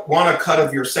 I don't want a cut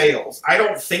of your sales. I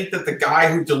don't think that the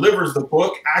guy who delivers the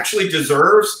book actually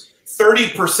deserves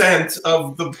 30%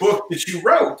 of the book that you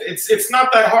wrote. It's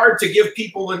not that hard to give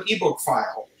people an ebook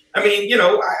file. I mean, you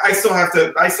know, I still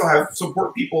have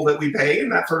support people that we pay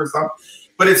and that sort of stuff,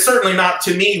 but it's certainly not,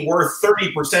 to me, worth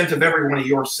 30% of every one of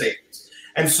your sales.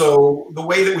 And so the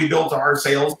way that we built our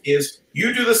sales is,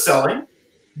 you do the selling,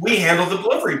 we handle the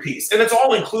delivery piece, and it's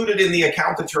all included in the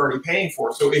account that you're already paying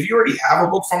for. So if you already have a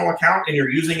BookFunnel account and you're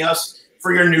using us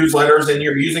for your newsletters and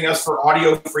you're using us for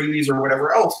audio freebies or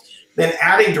whatever else, then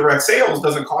adding direct sales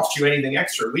doesn't cost you anything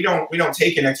extra. We don't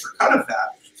take an extra cut of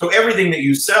that. So everything that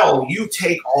you sell, you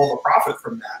take all the profit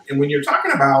from that. And when you're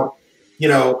talking about, you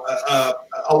know,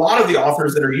 a lot of the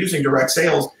authors that are using direct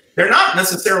sales, they're not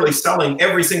necessarily selling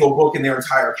every single book in their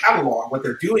entire catalog. What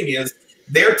they're doing is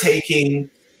they're taking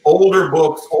older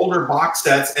books, older box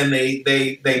sets, and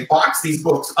they box these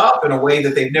books up in a way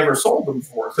that they've never sold them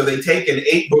before. So they take an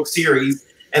 8-book series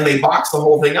and they box the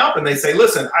whole thing up and they say,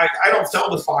 listen, I don't sell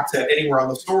this box set anywhere on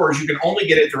the stores. You can only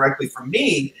get it directly from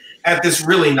me at this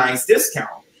really nice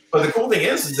discount. But the cool thing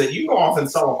is that you go off and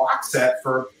sell a box set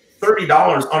for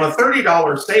 $30. On a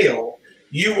 $30 sale,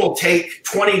 you will take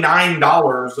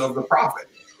 $29 of the profit.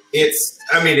 It's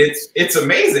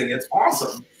amazing. It's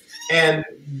awesome. And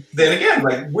then again,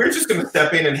 like, we're just going to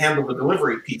step in and handle the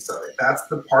delivery piece of it. That's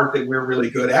the part that we're really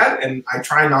good at. And I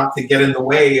try not to get in the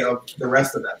way of the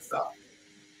rest of that stuff.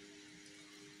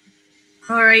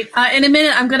 All right. In a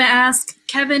minute, I'm going to ask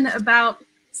Kevin about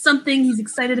something he's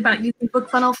excited about using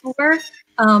BookFunnel for.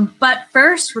 But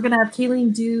first, we're going to have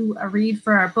Kayleen do a read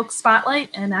for our book spotlight,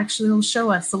 and actually will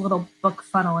show us a little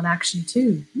BookFunnel in action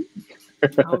too.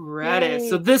 Alrighty,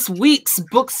 so this week's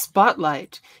book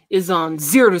spotlight is on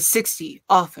 0 to 60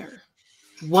 author,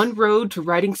 One Road to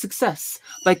Writing Success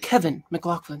by Kevin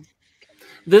McLaughlin.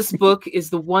 This book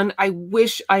is the one I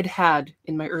wish I'd had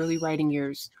in my early writing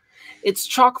years. It's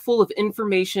chock full of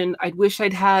information I'd wish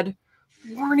I'd had,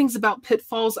 warnings about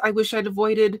pitfalls I wish I'd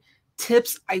avoided,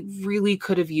 tips I really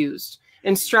could have used,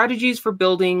 and strategies for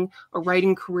building a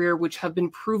writing career which have been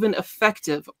proven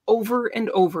effective over and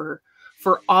over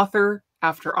for author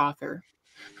after author.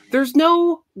 There's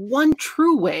no one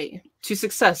true way to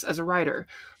success as a writer,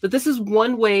 but this is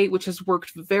one way which has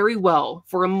worked very well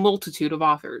for a multitude of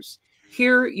authors.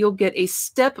 Here, you'll get a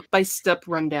step-by-step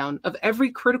rundown of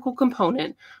every critical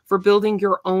component for building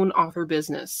your own author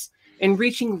business and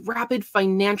reaching rapid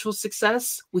financial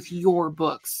success with your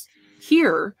books.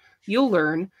 Here, you'll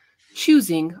learn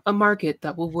choosing a market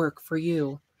that will work for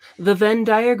you, the Venn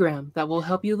diagram that will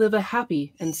help you live a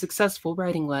happy and successful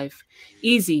writing life,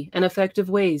 easy and effective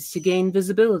ways to gain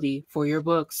visibility for your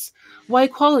books, why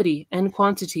quality and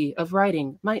quantity of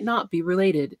writing might not be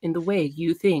related in the way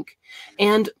you think,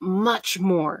 and much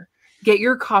more. Get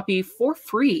your copy for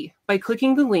free by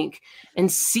clicking the link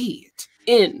and see it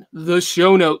in the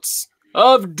show notes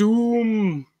of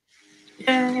doom.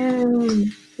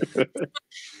 Yay!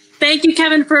 Thank you,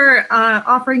 Kevin, for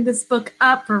offering this book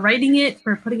up, for writing it,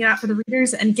 for putting it out for the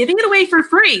readers, and giving it away for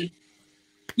free.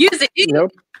 Use it.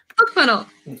 Nope. BookFunnel.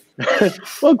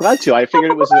 Well, glad to. I figured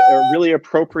it was a really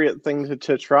appropriate thing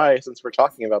to try since we're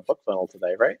talking about BookFunnel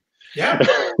today, right? Yeah.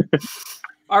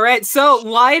 All right, so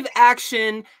live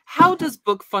action. How does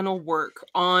BookFunnel work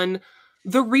on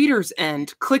the reader's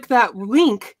end? Click that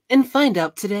link and find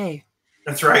out today.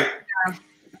 That's right.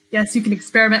 Yes, you can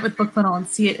experiment with BookFunnel and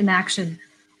see it in action.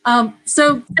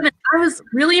 So, Kevin, I was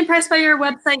really impressed by your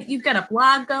website. You've got a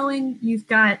blog going. You've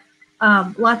got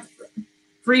lots of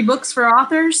free books for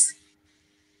authors.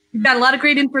 You've got a lot of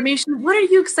great information. What are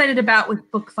you excited about with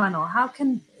BookFunnel? How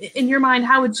can, in your mind,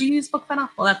 how would you use BookFunnel?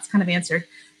 Well, that's kind of answered.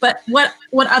 But what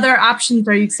other options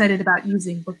are you excited about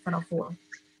using BookFunnel for?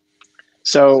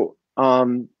 So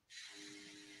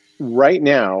right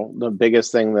now, the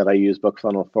biggest thing that I use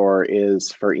BookFunnel for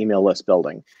is for email list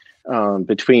building.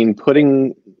 Between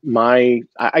putting I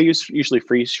use usually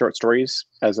free short stories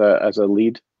as a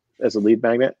lead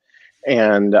magnet,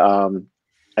 and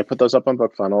I put those up on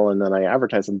BookFunnel and then I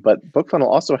advertise them. But BookFunnel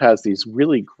also has these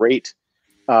really great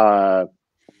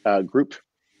group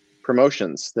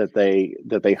promotions that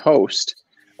they host,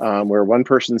 where one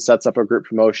person sets up a group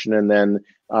promotion and then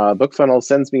BookFunnel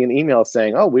sends me an email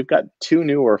saying, "Oh, we've got 2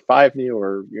 new or 5 new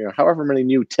or however many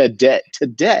new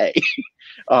today."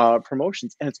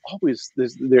 Promotions, and it's always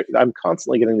I'm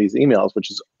constantly getting these emails,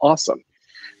 which is awesome.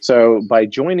 So by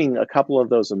joining a couple of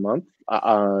those a month,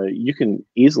 you can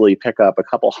easily pick up a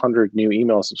couple hundred new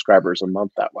email subscribers a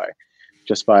month that way,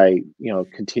 just by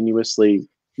continuously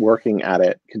working at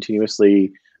it,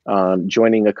 continuously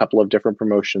joining a couple of different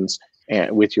promotions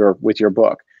and with your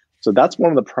book. So that's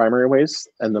one of the primary ways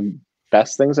and the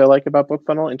best things I like about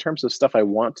BookFunnel. In terms of stuff I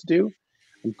want to do,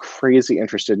 I'm crazy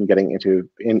interested in getting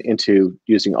into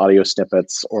using audio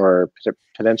snippets or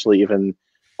potentially even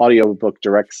audiobook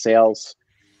direct sales.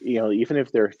 Even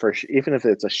if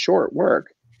it's a short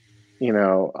work,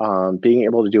 being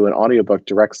able to do an audiobook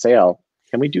direct sale.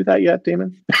 Can we do that yet,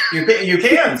 Damon? You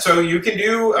can. So you can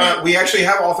do. We actually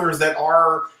have authors that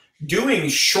are doing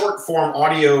short form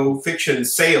audio fiction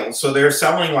sales. So they're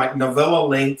selling like novella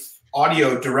length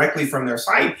audio directly from their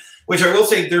site, which I will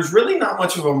say there's really not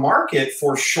much of a market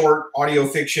for short audio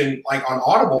fiction like on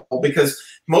Audible, because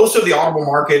most of the Audible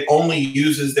market only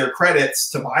uses their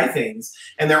credits to buy things,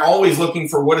 and they're always looking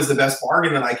for what is the best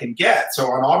bargain that I can get.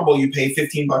 So on Audible, you pay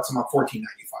 $15 a month, $14.95,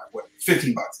 what,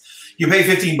 $15. You pay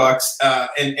 $15,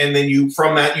 and then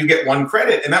from that you get 1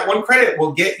 credit, and that 1 credit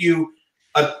will get you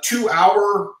a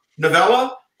 2-hour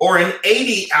novella or an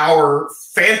 80-hour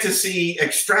fantasy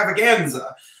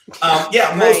extravaganza.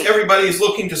 Most everybody's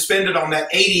looking to spend it on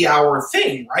that 80-hour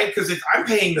thing, right? Because I'm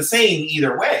paying the same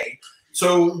either way.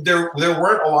 So there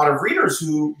weren't a lot of readers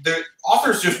the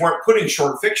authors just weren't putting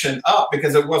short fiction up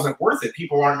because it wasn't worth it.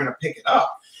 People aren't going to pick it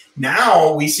up.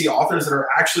 Now we see authors that are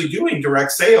actually doing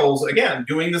direct sales, again,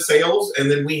 doing the sales, and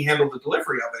then we handle the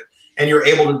delivery of it. And you're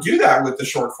able to do that with the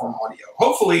short form audio,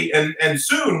 hopefully, and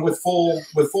soon with full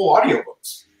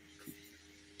audiobooks.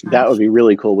 That would be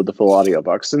really cool with the full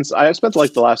audiobook. Since I spent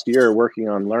like the last year working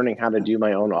on learning how to do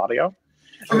my own audio.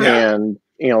 And,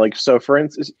 so for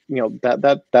instance,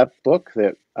 that book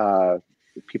that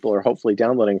people are hopefully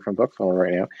downloading from BookFunnel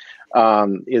right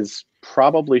now is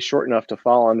probably short enough to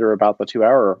fall under about the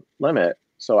 2-hour limit.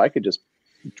 So I could just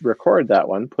record that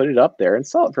one, put it up there and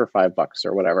sell it for $5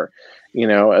 or whatever,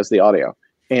 as the audio,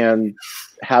 and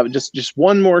have just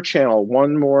one more channel,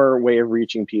 one more way of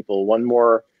reaching people, one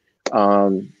more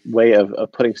way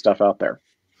of putting stuff out there.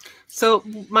 So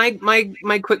my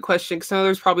quick question, because I know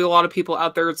there's probably a lot of people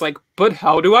out there, it's like, but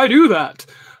how do I do that?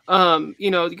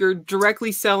 You're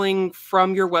directly selling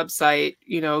from your website,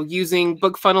 using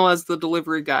BookFunnel as the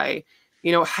delivery guy.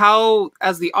 How,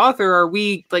 as the author, are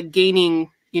we like gaining,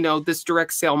 this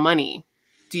direct sale money?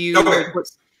 Do you? Okay.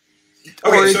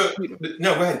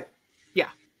 No, go ahead. Yeah.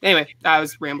 Anyway, I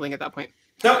was rambling at that point.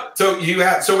 No, so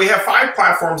we have 5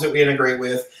 platforms that we integrate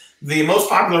with. The most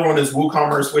popular one is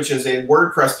WooCommerce, which is a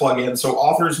WordPress plugin. So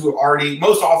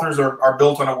most authors are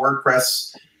built on a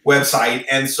WordPress website.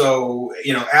 And so,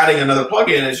 adding another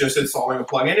plugin is just installing a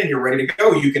plugin and you're ready to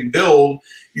go. You can build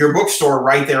your bookstore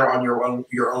right there on your own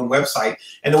website.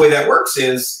 And the way that works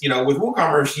is, with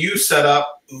WooCommerce, you set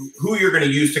up who you're going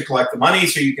to use to collect the money.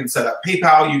 So you can set up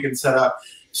PayPal, you can set up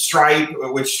Stripe,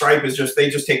 which Stripe is they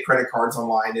just take credit cards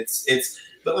online.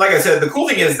 But like I said, the cool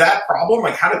thing is that problem,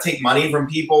 like how to take money from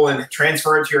people and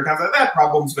transfer it to your account, that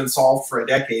problem's been solved for a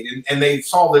decade, and they've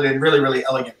solved it in really, really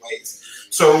elegant ways.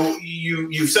 So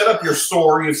you set up your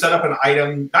store, you set up an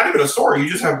item, not even a store, you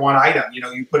just have one item.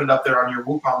 You put it up there on your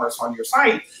WooCommerce on your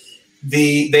site.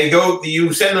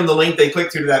 You send them the link, they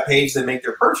click through to that page, they make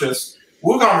their purchase.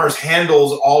 WooCommerce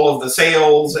handles all of the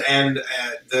sales and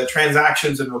the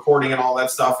transactions and reporting and all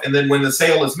that stuff. And then when the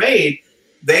sale is made,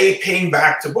 they ping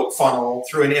back to BookFunnel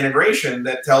through an integration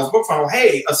that tells BookFunnel,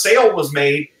 hey, a sale was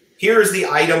made. Here's the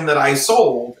item that I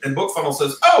sold. And BookFunnel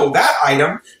says, oh, that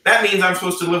item, that means I'm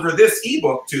supposed to deliver this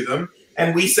ebook to them.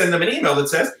 And we send them an email that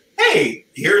says, hey,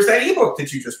 here's that ebook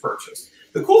that you just purchased.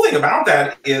 The cool thing about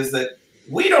that is that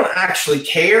we don't actually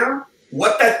care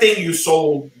what that thing you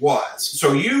sold was.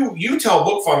 So you tell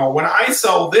BookFunnel, when I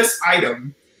sell this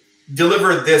item,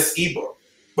 deliver this ebook.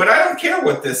 But I don't care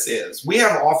what this is. We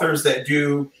have authors that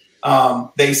do,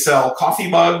 they sell coffee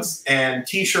mugs and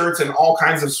T-shirts and all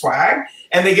kinds of swag,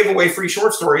 and they give away free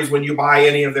short stories when you buy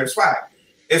any of their swag.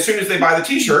 As soon as they buy the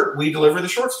T-shirt, we deliver the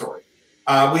short story.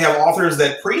 We have authors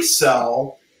that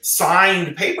pre-sell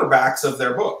signed paperbacks of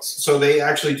their books. So they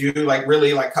actually do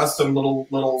really custom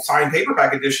little signed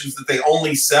paperback editions that they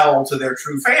only sell to their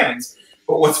true fans.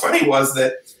 But what's funny was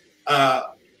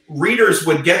that readers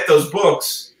would get those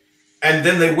books and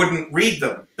then they wouldn't read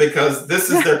them because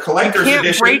this is their collector's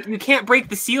edition. You can't break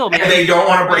the seal, man. And they don't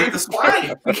want to break the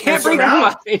spine. You can't break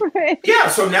the spine. Yeah,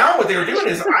 so now what they're doing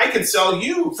is I can sell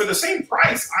you for the same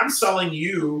price. I'm selling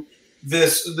you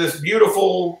this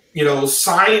beautiful,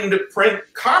 signed print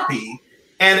copy.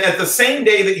 And at the same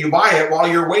day that you buy it, while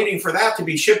you're waiting for that to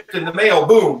be shipped in the mail,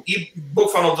 boom,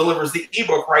 BookFunnel delivers the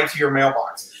ebook right to your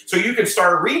mailbox. So you can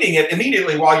start reading it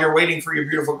immediately while you're waiting for your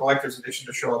beautiful collector's edition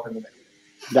to show up in the mail.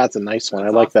 That's a nice one. I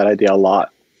like that idea a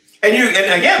lot. And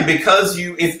again, because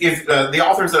if the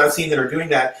authors that I've seen that are doing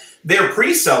that, they're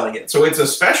pre-selling it. So it's a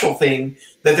special thing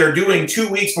that they're doing 2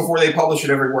 weeks before they publish it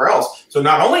everywhere else. So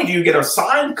not only do you get a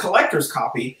signed collector's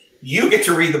copy, you get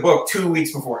to read the book 2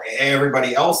 weeks before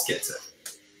everybody else gets it.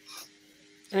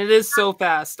 And it is so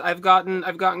fast. I've gotten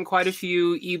quite a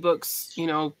few ebooks,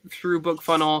 through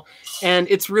BookFunnel, and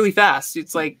it's really fast.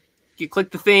 It's like you click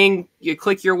the thing, you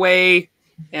click your way,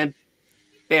 and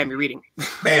bam, you're reading.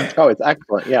 Bam. Oh, it's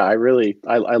excellent. Yeah, I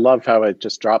love how it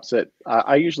just drops it.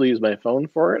 I usually use my phone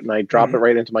for it, and I drop it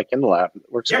right into my Kindle app.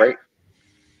 It works great.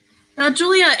 Now,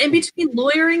 Julia, in between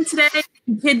lawyering today,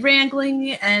 kid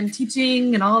wrangling, and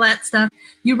teaching and all that stuff,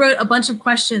 you wrote a bunch of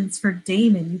questions for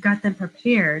Damon. You got them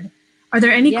prepared. Are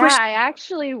there any questions? Yeah, I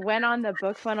actually went on the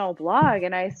BookFunnel blog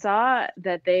and I saw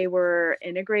that they were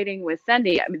integrating with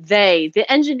Sendy. I mean, the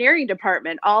engineering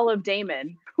department, all of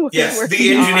Damon. Yes,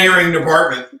 the engineering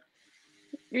department.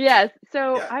 Yes.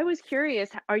 So I was curious,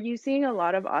 are you seeing a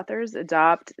lot of authors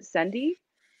adopt Sendy?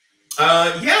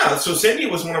 Yeah, so Cindy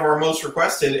was one of our most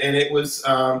requested, and it was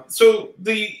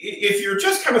if you're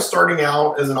just kind of starting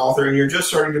out as an author and you're just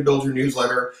starting to build your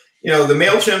newsletter, the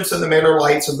MailChimps and the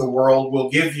MailerLites of the world will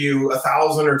give you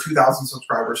 1,000 or 2,000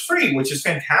 subscribers free, which is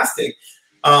fantastic.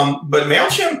 But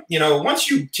MailChimp, once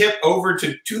you tip over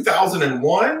to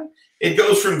 2001, it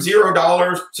goes from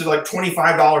 $0 to like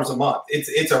 $25 a month.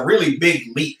 It's a really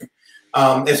big leap,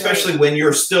 especially when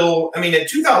you're still, at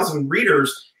 2,000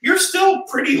 readers, you're still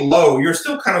pretty low. You're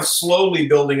still kind of slowly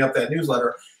building up that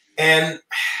newsletter. And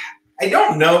I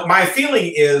don't know. My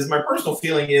personal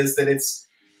feeling is that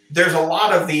there's a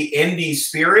lot of the indie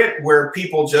spirit where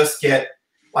people just get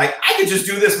like, I could just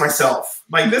do this myself.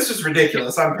 Like, this is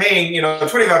ridiculous. I'm paying,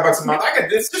 $25 a month.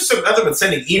 It's just nothing but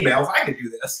sending emails. I could do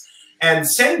this. And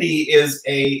Sendy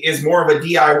is more of a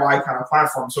DIY kind of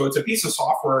platform. So it's a piece of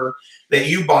software that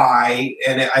you buy,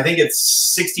 and I think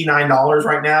it's $69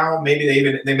 right now. Maybe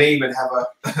they may even have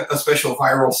a special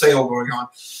viral sale going on.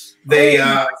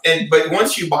 But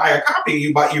once you buy a copy,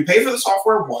 you pay for the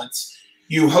software once.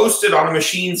 You host it on a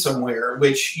machine somewhere,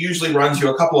 which usually runs you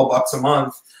a couple of bucks a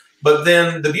month. But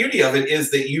then the beauty of it is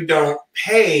that you're not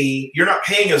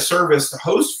paying a service to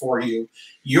host for you.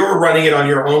 You're running it on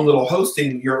your own little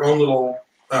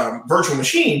virtual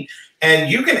machine,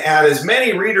 and you can add as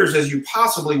many readers as you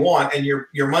possibly want, and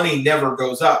your money never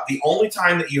goes up. The only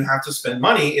time that you have to spend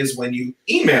money is when you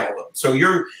email them. So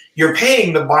you're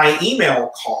paying the by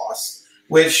email cost,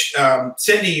 which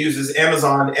Cindy uses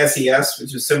Amazon SES,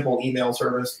 which is simple email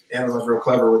service. Amazon's real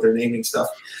clever with their naming stuff.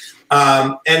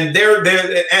 And their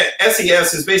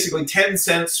SES is basically 10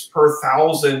 cents per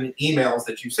 1,000 emails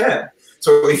that you send.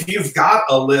 So if you've got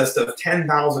a list of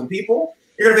 10,000 people,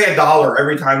 you're going to pay $1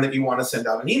 every time that you want to send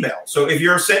out an email. So if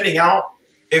you're sending out,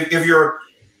 if you're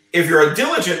a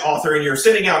diligent author and you're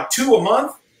sending out 2 a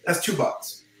month, that's $2.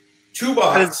 $2.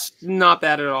 That's not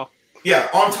bad at all. Yeah,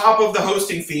 on top of the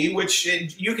hosting fee, which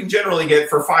you can generally get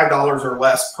for $5 or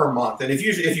less per month. And if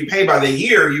you pay by the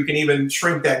year, you can even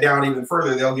shrink that down even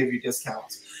further. They'll give you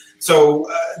discounts. So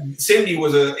Cindy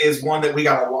is one that we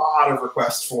got a lot of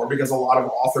requests for, because a lot of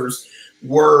authors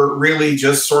were really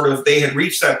just sort of, they had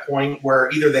reached that point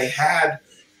where either they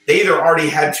already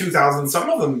had 2,000. Some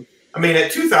of them,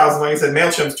 at 2,000, like I said,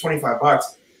 MailChimp's $25.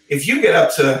 If you get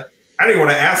up to, I don't even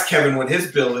want to ask Kevin what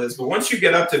his bill is, but once you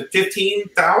get up to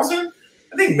 15,000,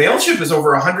 I think MailChimp is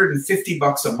over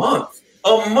 $150 a month.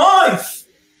 A month!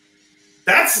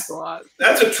 That's a lot.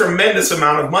 That's a tremendous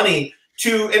amount of money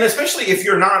and especially if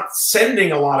you're not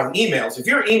sending a lot of emails. If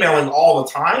you're emailing all the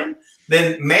time,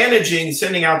 then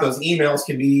sending out those emails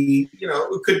can be,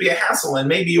 it could be a hassle. And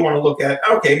maybe you want to look at,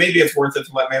 okay, maybe it's worth it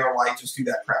to let MailerLite just do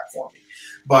that crap for me.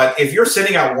 But if you're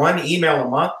sending out one email a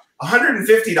month,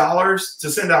 $150 to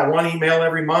send out one email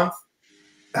every month,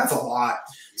 that's a lot.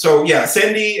 So yeah,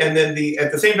 Sendy, and then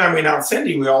at the same time we announced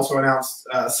Sendy, we also announced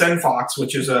SendFox,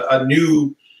 which is a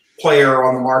new player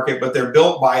on the market, but they're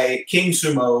built by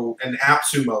KingSumo and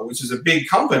AppSumo, which is a big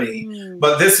company.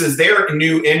 But this is their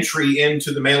new entry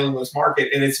into the mailing list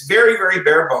market, and it's very, very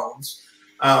bare bones.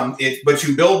 But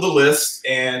you build the list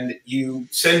and you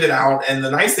send it out. And the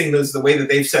nice thing is the way that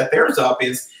they've set theirs up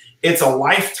is it's a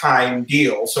lifetime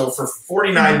deal. So for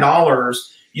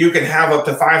 $49, you can have up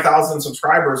to 5,000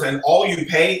 subscribers, and all you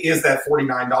pay is that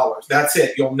 $49. That's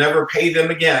it. You'll never pay them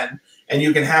again. And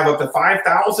you can have up to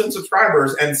 5,000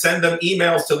 subscribers and send them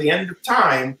emails till the end of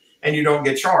time, and you don't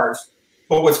get charged.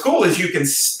 But what's cool is you can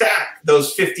stack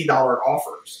those $50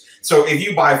 offers. So if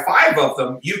you buy 5 of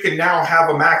them, you can now have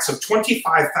a max of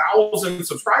 25,000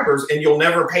 subscribers, and you'll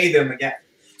never pay them again.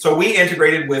 So we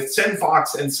integrated with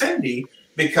SendFox and Sendy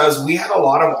because we had a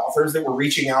lot of authors that were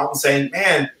reaching out and saying,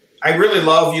 man, I really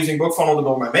love using BookFunnel to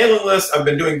build my mailing list. I've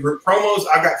been doing group promos.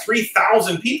 I've got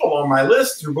 3,000 people on my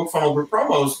list through BookFunnel group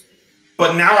promos.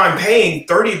 But now I'm paying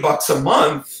 $30 a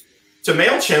month to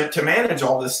MailChimp to manage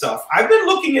all this stuff. I've been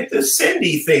looking at this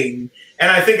Sendy thing,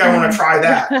 and I think I want to try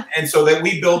that. And so that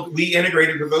we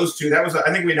integrated with those two. That was,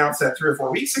 I think we announced that 3 or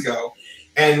 4 weeks ago.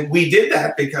 And we did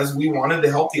that because we wanted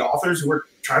to help the authors who were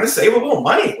trying to save a little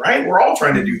money, right? We're all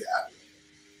trying to do that.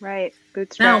 Right.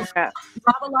 Bootstrap. Now,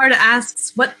 Rob Alarda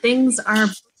asks, what things are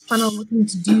BookFunnel looking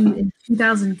to do in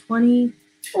 2020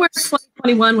 or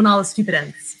 2021 when all the stupid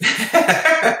ends?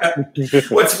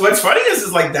 What's funny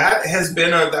is like that has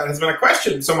been a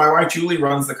question. So my wife Julie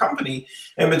runs the company,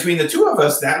 and between the two of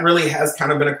us, that really has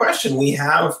kind of been a question. We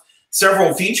have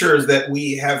several features that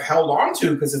we have held on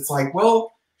to because it's like,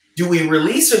 well, do we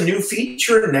release a new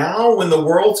feature now when the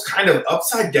world's kind of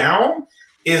upside down?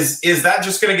 Is that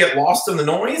just going to get lost in the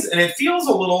noise? And it feels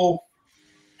a little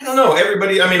I don't know,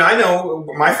 everybody, I mean, I know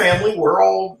my family, we're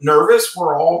all nervous.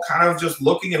 We're all kind of just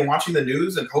looking and watching the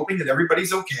news and hoping that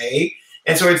everybody's okay.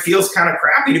 And so it feels kind of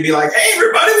crappy to be like, hey,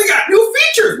 everybody, we got new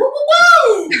features. Woo,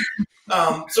 woo,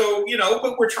 woo. So, you know,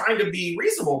 but we're trying to be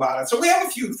reasonable about it. So we have a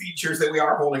few features that we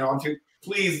are holding on to.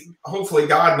 Please, hopefully,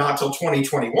 God, not till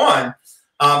 2021.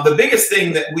 The biggest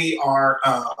thing that we are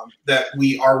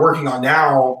working on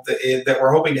now that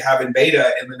we're hoping to have in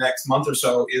beta in the next month or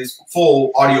so is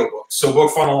full audiobooks. So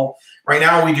BookFunnel, right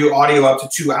now we do audio up to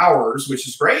 2 hours, which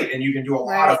is great, and you can do a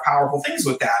lot of powerful things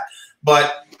with that.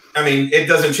 But I mean, it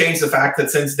doesn't change the fact that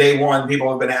since day one, people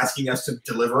have been asking us to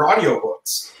deliver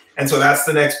audiobooks. And so that's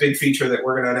the next big feature that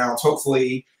we're going to announce.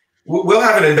 Hopefully, we'll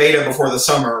have it in beta before the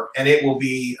summer, and it will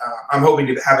be, I'm hoping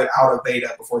to have it out of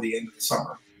beta before the end of the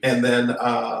summer. And then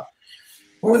what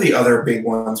were the other big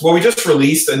ones? Well, we just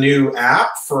released a new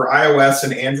app for iOS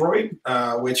and Android,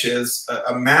 which is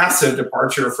a massive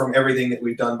departure from everything that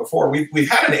we've done before. We've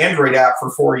had an Android app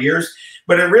for 4 years,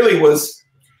 but it really was,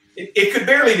 it could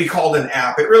barely be called an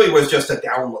app. It really was just a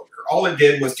downloader. All it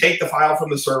did was take the file from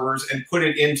the servers and put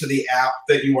it into the app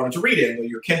that you wanted to read in,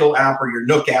 your Kindle app or your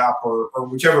Nook app or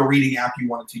whichever reading app you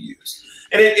wanted to use.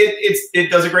 And it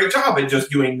does a great job at just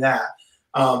doing that.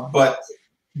 But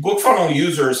BookFunnel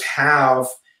users have,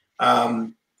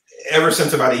 ever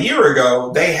since about a year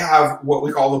ago, they have what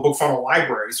we call the BookFunnel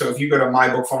library. So if you go to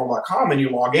mybookfunnel.com and you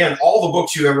log in, all the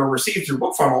books you ever received through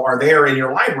BookFunnel are there in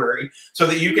your library so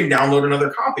that you can download another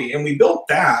copy. And we built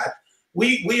that.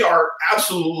 We are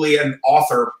absolutely an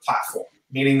author platform,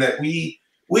 meaning that we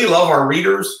love our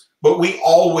readers, but we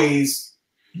always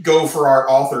go for our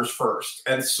authors first.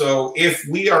 And so if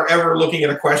we are ever looking at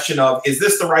a question of, is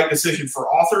this the right decision for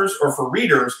authors or for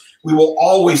readers, we will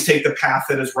always take the path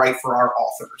that is right for our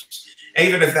authors,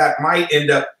 even if that might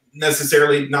end up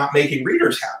necessarily not making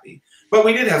readers happy. But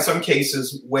we did have some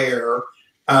cases where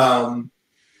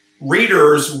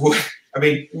readers would, I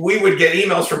mean, we would get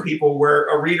emails from people where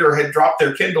a reader had dropped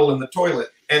their Kindle in the toilet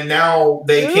and now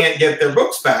they can't get their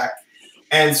books back.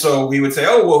 And so we would say,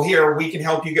 oh, well, here, we can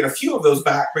help you get a few of those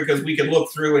back because we can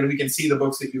look through and we can see the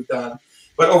books that you've done.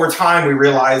 But over time, we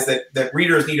realized that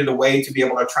readers needed a way to be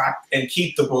able to track and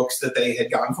keep the books that they had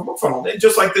gotten from BookFunnel. And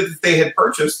just like that they had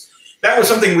purchased, that was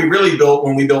something we really built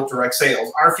when we built direct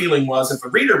sales. Our feeling was if a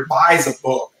reader buys a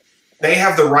book, they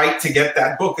have the right to get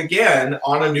that book again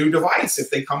on a new device. If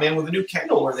they come in with a new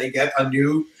Kindle or they get a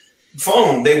new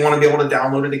phone, they want to be able to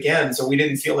download it again. So we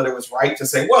didn't feel that it was right to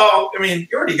say, well, I mean,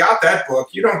 you already got that book.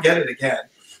 You don't get it again.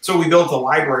 So we built a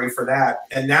library for that.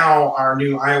 And now our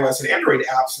new iOS and Android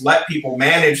apps let people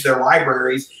manage their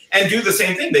libraries and do the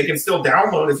same thing. They can still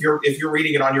download, if you're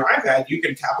reading it on your iPad, you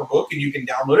can tap a book and you can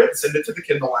download it and send it to the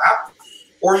Kindle app,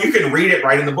 or you can read it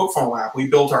right in the BookFunnel app. We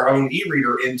built our own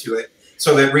e-reader into it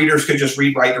so that readers could just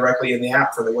read right directly in the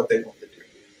app for what they want to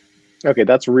do. Okay,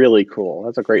 that's really cool.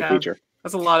 That's a great feature.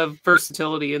 That's a lot of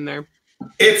versatility in there.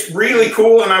 It's really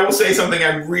cool, and I will say something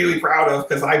I'm really proud of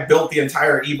because I built the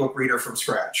entire ebook reader from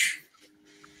scratch.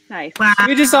 Nice. Wow.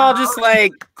 We just all just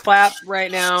like clap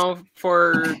right now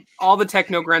for all the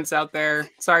techno grunts out there.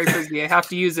 Sorry, Frisbee, I have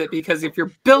to use it because if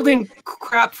you're building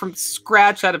crap from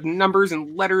scratch out of numbers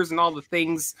and letters and all the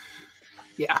things,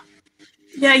 yeah.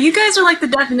 Yeah, you guys are like the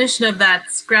definition of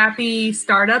that scrappy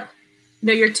startup. You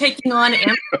know, you're taking on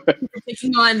Amazon, you're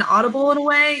taking on Audible in a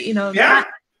way, you know,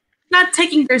 not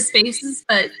taking their spaces,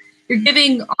 but you're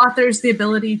giving authors the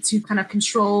ability to kind of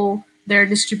control their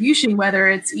distribution, whether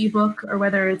it's ebook or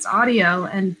whether it's audio.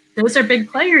 And those are big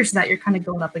players that you're kind of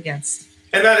going up against.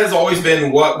 And that has always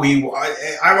been what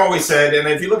I've always said. And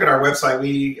if you look at our website,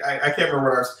 I can't remember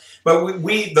what ours, but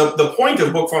the point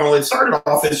of BookFunnel, it started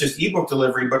off as just ebook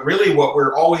delivery, but really what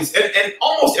we're always, and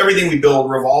almost everything we build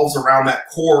revolves around that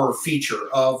core feature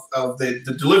of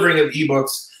the delivering of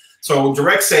ebooks. So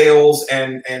direct sales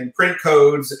and print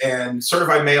codes and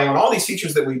certified mail and all these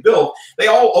features that we built, they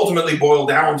all ultimately boil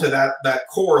down to that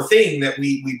core thing that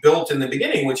we built in the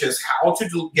beginning, which is how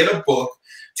to get a book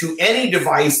to any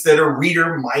device that a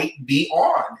reader might be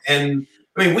on. And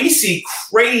I mean, we see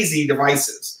crazy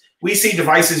devices. We see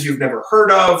devices you've never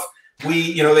heard of.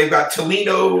 They've got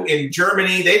Tolino in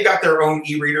Germany. They've got their own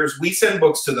e-readers. We send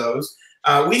books to those.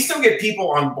 We still get people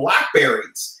on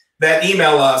Blackberries that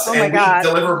email us, and we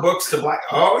deliver books to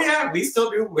Oh yeah, we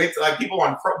still do. It's like people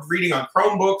reading on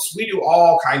Chromebooks. We do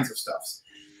all kinds of stuff.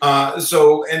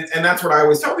 And that's what I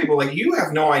always tell people. Like, you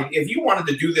have no idea. If you wanted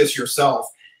to do this yourself,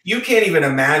 you can't even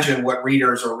imagine what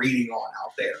readers are reading on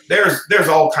out there. There's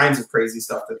all kinds of crazy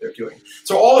stuff that they're doing.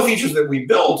 So all the features that we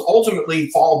built ultimately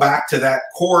fall back to that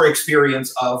core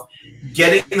experience of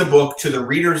getting the book to the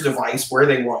reader's device where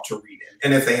they want to read it.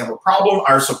 And if they have a problem,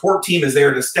 our support team is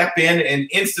there to step in and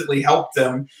instantly help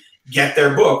them get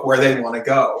their book where they want to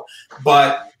go.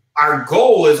 But our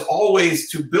goal is always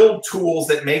to build tools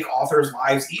that make authors'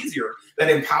 lives easier, that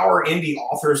empower indie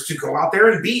authors to go out there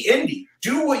and be indie.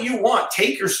 Do what you want.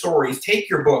 Take your stories, take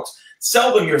your books,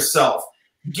 sell them yourself,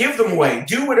 give them away,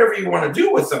 do whatever you want to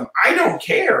do with them. I don't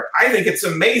care. I think it's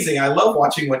amazing. I love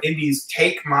watching what indies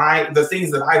take the things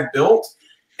that I've built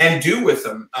and do with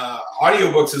them.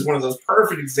 Audiobooks is one of those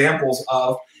perfect examples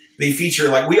of the feature.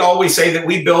 Like, we always say that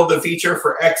we build the feature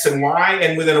for X and Y,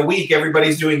 and within a week,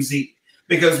 everybody's doing Z.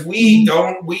 Because we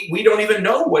don't even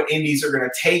know what indies are going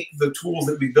to take the tools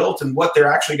that we built and what they're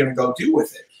actually going to go do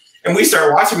with it. And we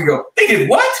start watching, we go, they did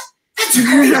what? That's a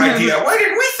great idea. Why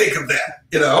didn't we think of that?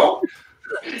 You know?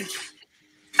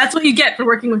 That's what you get for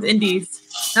working with indies.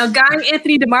 Now, Guy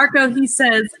Anthony DeMarco, he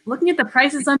says, looking at the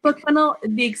prices on BookFunnel,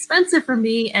 it'd be expensive for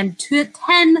me and 10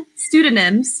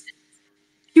 pseudonyms,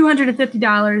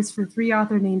 $250 for 3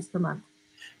 author names per month.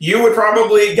 You would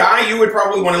probably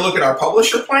want to look at our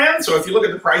publisher plan. So if you look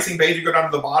at the pricing page, you go down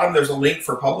to the bottom, there's a link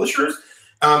for publishers.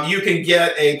 You can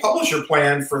get a publisher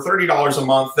plan for $30 a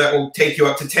month that will take you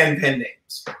up to 10 pen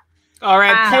names. All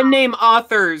right, Wow. pen name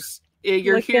authors.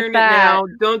 You're Look hearing it at that. now.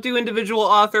 Don't do individual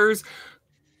authors.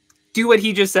 Do what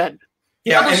he just said.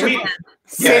 Yeah, Publisher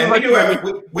and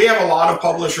plan. we have a lot of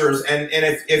publishers, and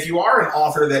if you are an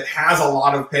author that has a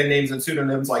lot of pen names and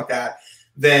pseudonyms like that,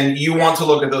 then you want to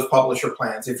look at those publisher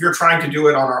plans. If you're trying to do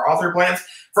it on our author plans,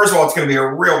 first of all, it's going to be a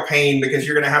real pain because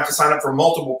you're going to have to sign up for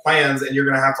multiple plans and you're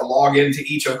going to have to log into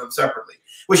each of them separately,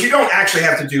 which you don't actually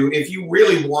have to do. If you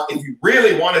really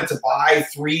wanted to buy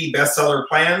 3 bestseller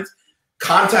plans,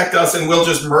 contact us and we'll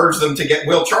just merge them together.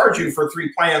 We'll charge you for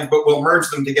 3 plans, but we'll merge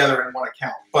them together in one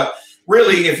account. But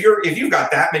really, if you've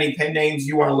got that many pen names,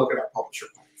 you want to look at our publisher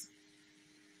plans.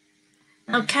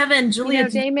 Now, Kevin, Julia,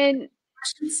 Damon,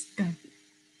 questions? Go ahead.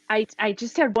 I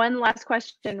just had one last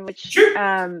question, which Sure.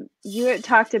 you had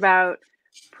talked about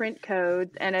print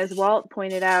codes, and as Walt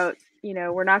pointed out,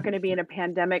 we're not going to be in a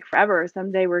pandemic forever.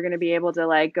 Someday we're going to be able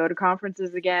to go to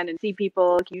conferences again and see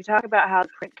people. Can you talk about how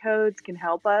print codes can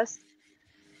help us?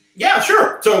 Yeah,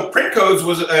 sure. So print codes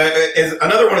is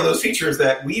another one of those features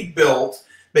that we built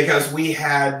because we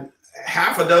had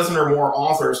half a dozen or more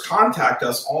authors contact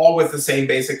us all with the same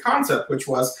basic concept, which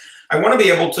was, I want to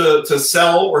be able to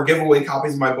sell or give away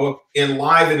copies of my book in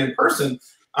live and in person.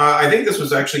 I think this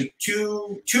was actually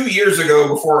two years ago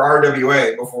before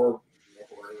RWA, before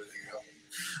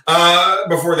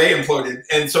they imploded.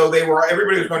 And so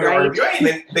everybody was going to RWA,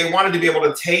 and they wanted to be able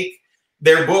to take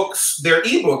their books, their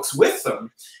ebooks with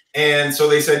them. And so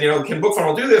they said, can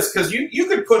BookFunnel do this? Because you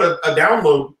could put a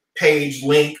download page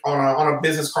link on a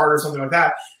business card or something like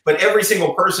that, but every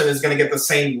single person is going to get the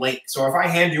same link. So if I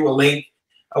hand you a link,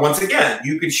 once again,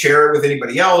 you could share it with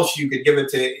anybody else. You could give it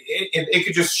to it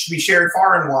could just be shared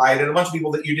far and wide, and a bunch of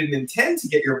people that you didn't intend to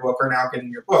get your book are now getting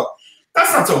your book.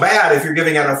 That's not so bad if you're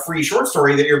giving out a free short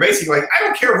story that you're basically like, I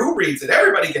don't care who reads it,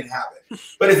 everybody can have it.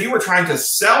 But if you were trying to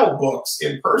sell books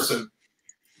in person,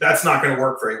 that's not going to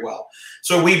work very well.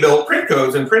 So we built print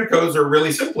codes, and print codes are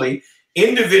really simply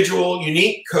individual,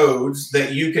 unique codes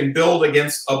that you can build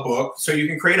against a book. So you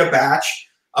can create a batch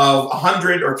of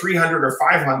 100 or 300 or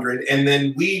 500, and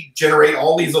then we generate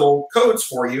all these little codes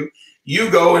for you. You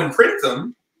go and print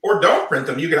them, or don't print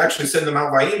them. You can actually send them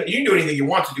out by email. You can do anything you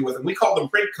want to do with them. We call them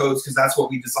print codes because that's what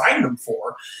we designed them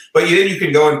for. But then you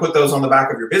can go and put those on the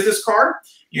back of your business card.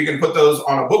 You can put those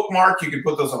on a bookmark. You can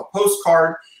put those on a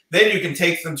postcard. Then you can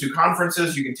take them to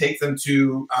conferences. You can take them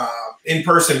to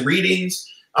in-person readings.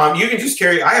 You can just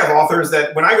carry. I have authors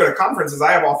that when I go to conferences,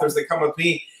 I have authors that come with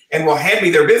me and will hand me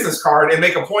their business card and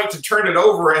make a point to turn it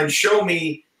over and show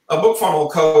me a BookFunnel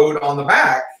code on the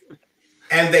back.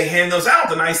 And they hand those out.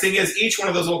 The nice thing is each one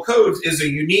of those little codes is a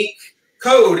unique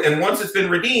code. And once it's been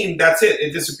redeemed, that's it.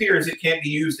 It disappears. It can't be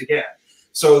used again.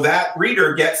 So that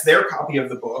reader gets their copy of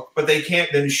the book, but they can't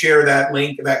then share that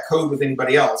link, that code with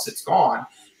anybody else. It's gone.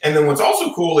 And then what's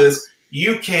also cool is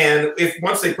you can,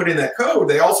 once they put in that code,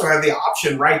 they also have the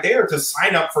option right there to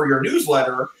sign up for your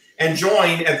newsletter and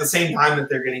join at the same time that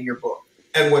they're getting your book.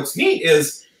 And what's neat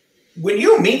is when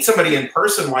you meet somebody in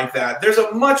person like that, there's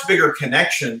a much bigger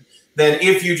connection than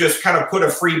if you just kind of put a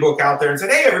free book out there and said,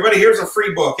 hey, everybody, here's a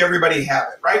free book. Everybody have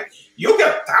it, right? You'll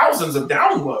get thousands of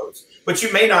downloads, but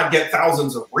you may not get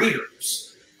thousands of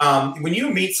readers. When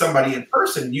you meet somebody in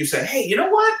person, you say, hey, you know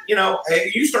what?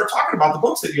 You start talking about the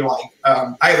books that you like.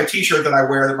 I have a T-shirt that I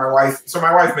wear that my wife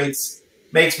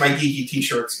makes my geeky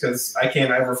T-shirts because I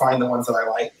can't ever find the ones that I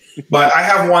like. But I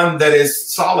have one that is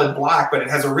solid black, but it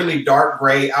has a really dark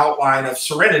gray outline of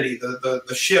Serenity,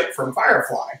 the ship from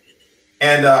Firefly.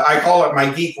 And I call it my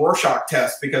geek Rorschach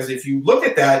test, because if you look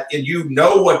at that and you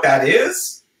know what that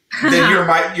is, then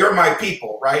you're my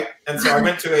people, right? And so I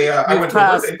went to a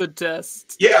birthday. The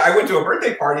test. Yeah, I went to a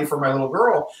birthday party for my little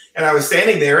girl, and I was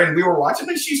standing there, and we were watching.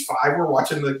 And she's 5. We're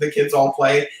watching the kids all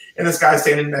play, and this guy's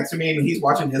standing next to me, and he's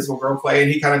watching his little girl play,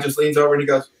 and he kind of just leans over and he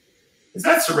goes, "Is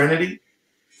that Serenity?"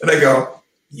 And I go,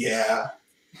 "Yeah."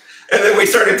 And then we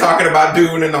started talking about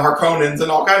Dune and the Harkonnens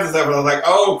and all kinds of stuff. And I was like,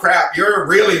 "Oh crap, you're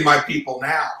really my people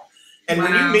now." And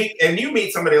when you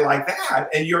meet somebody like that,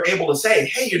 and you're able to say,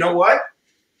 "Hey, you know what?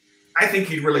 I think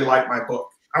you'd really like my book.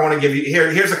 I want to give you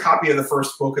here's a copy of the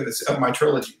first book of my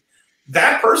trilogy."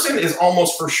 That person is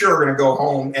almost for sure going to go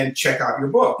home and check out your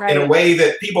book in a way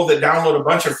that people that download a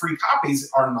bunch of free copies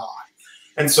are not.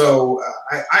 And so,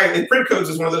 print codes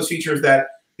is one of those features that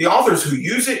the authors who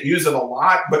use it a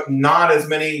lot, but not as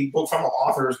many BookFunnel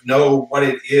authors know what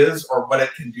it is or what it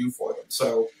can do for them.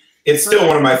 So it's still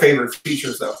one of my favorite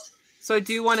features, though. So I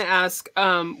do want to ask,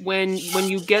 when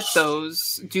you get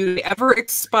those, do they ever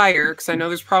expire? Because I know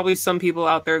there's probably some people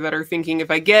out there that are thinking,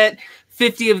 if I get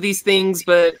 50 of these things,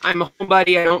 but I'm a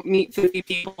homebody, I don't meet 50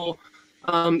 people,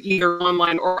 either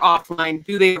online or offline,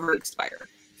 do they ever expire?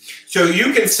 So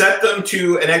you can set them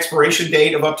to an expiration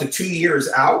date of up to 2 years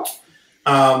out.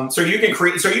 So you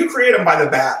create them by the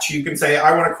batch. You can say,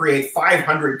 I want to create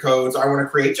 500 codes. I want to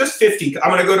create just 50.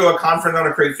 I'm going to go to a conference. I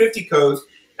want to create 50 codes,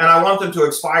 and I want them to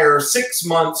expire 6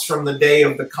 months from the day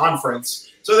of the conference,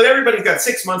 so that everybody's got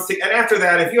 6 months to. And after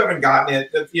that, if you haven't gotten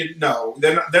it,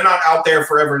 they're not out there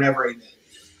forever and ever.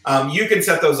 Amen. You can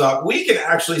set those up. We can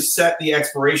actually set the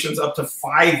expirations up to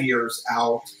 5 years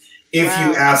out if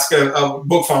you ask a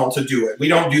BookFunnel to do it. We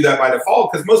don't do that by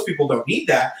default because most people don't need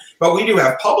that. But we do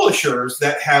have publishers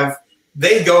that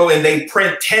they go and they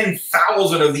print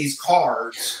 10,000 of these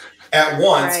cards at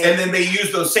once. And then they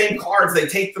use those same cards. They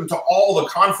take them to all the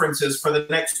conferences for the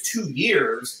next 2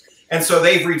 years. And so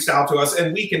they've reached out to us,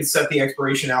 and we can set the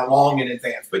expiration out long in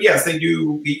advance. But yes, they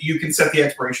do. You can set the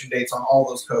expiration dates on all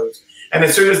those codes. And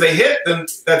as soon as they hit, then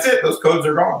that's it. Those codes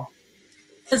are gone.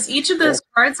 Does each of those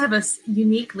cards have a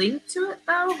unique link to it,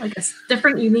 though? Like a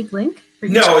different unique link?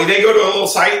 No, they go to a little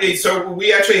site. So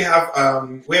we actually have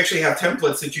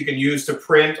templates that you can use to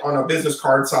print on a business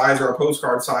card size or a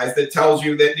postcard size that tells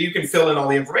you that you can fill in all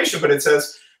the information, but it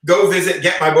says, go visit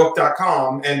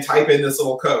getmybook.com and type in this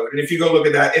little code. And if you go look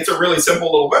at that, it's a really simple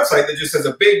little website that just has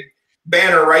a big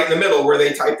banner right in the middle where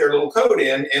they type their little code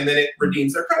in, and then it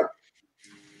redeems their code.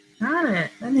 Got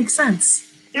it. That makes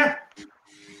sense. Yeah.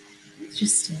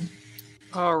 Interesting.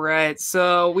 All right,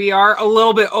 so we are a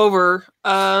little bit over.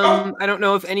 I don't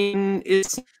know if anyone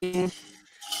is seeing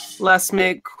last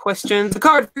minute questions. A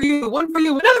card for you, one for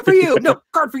you, another for you. No,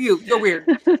 card for you. You're weird.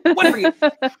 One for you.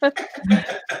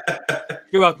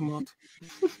 You're welcome, Walt.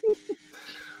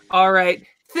 All right.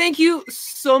 Thank you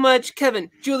so much, Kevin,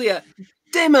 Julia,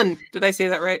 Damon. Did I say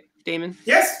that right? Damon?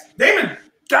 Yes, Damon.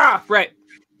 Ah, right.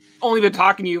 Only been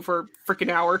talking to you for a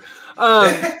freaking hour.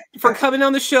 For coming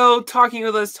on the show, talking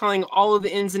with us, telling all of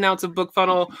the ins and outs of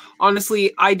BookFunnel.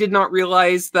 Honestly, I did not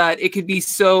realize that it could be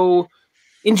so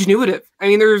ingenuitive. I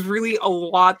mean, there's really a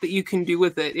lot that you can do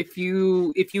with it. If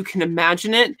you can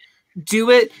imagine it, do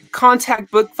it.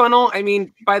 Contact BookFunnel. I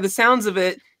mean, by the sounds of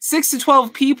it, 6 to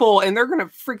 12 people, and they're going to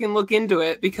freaking look into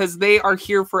it because they are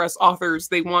here for us authors.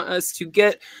 They want us to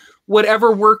get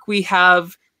whatever work we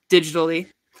have digitally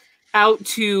out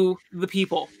to the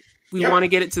people. We want to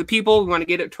get it to the people. We want to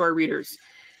get it to our readers.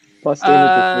 Plus,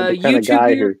 Damon's the kind of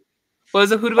guy who... What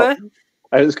was it, Hudaba?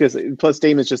 I was going to say, plus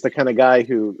Damon's just the kind of guy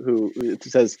who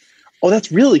says, oh,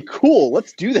 that's really cool.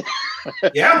 Let's do that.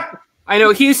 Yeah. I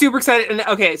know. He's super excited. And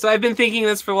okay, so I've been thinking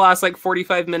this for the last,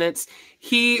 45 minutes.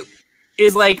 He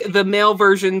is like the male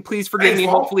version. Please forgive me.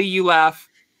 Walt. Hopefully you laugh.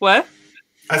 What?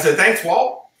 I said, thanks,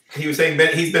 Walt. He was saying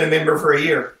he's been a member for a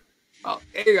year. Oh,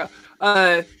 there you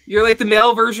go. You're like the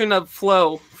male version of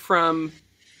Flo from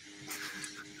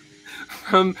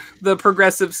the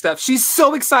progressive stuff. She's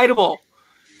so excitable,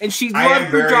 and she loves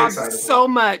her job so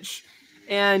much.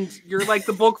 And you're like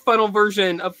the BookFunnel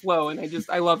version of Flo, and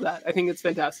I love that. I think it's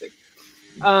fantastic.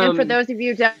 And for those of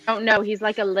you who don't know, he's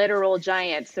like a literal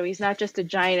giant. So he's not just a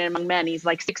giant among men. He's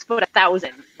like 6 foot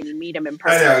 1,000 when you meet him in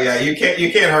person. I know, yeah.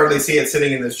 You can't hardly see it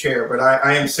sitting in this chair, but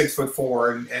I am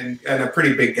 6'4" and a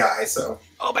pretty big guy. So.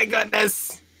 Oh my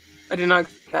goodness. I did not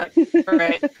get that. All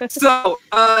right. So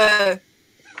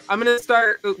I'm gonna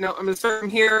start. I'm gonna start from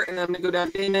here, and then I'm gonna go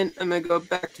down to Damon. I'm gonna go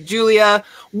back to Julia.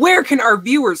 Where can our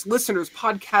viewers, listeners,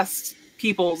 podcast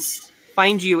peoples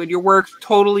find you and your work?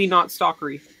 Totally not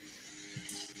stalkery.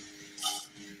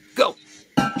 Go,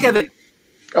 Kevin.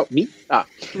 Oh, me?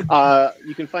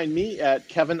 You can find me at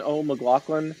Kevin O.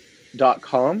 McLaughlin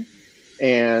keystroke.com,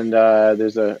 and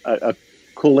there's a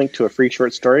cool link to a free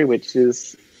short story, which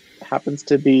happens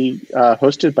to be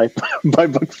hosted by by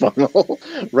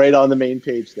BookFunnel right on the main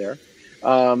page there.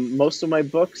 Most of my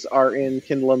books are in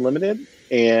Kindle Unlimited,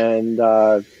 and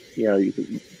you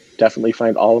can definitely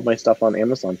find all of my stuff on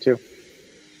Amazon too.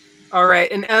 All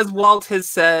right, and as Walt has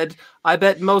said, I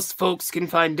bet most folks can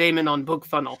find Damon on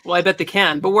BookFunnel. Well, I bet they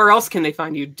can, but where else can they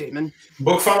find you, Damon?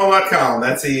 BookFunnel.com.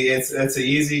 That's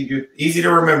easy to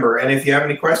remember. And if you have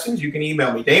any questions, you can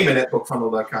email me,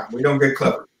 Damon@BookFunnel.com. We don't get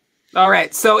clever. All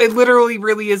right, so it literally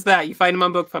really is that. You find him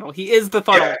on BookFunnel. He is the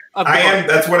funnel. Yeah, of the I book. am.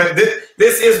 That's what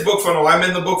this is BookFunnel. I'm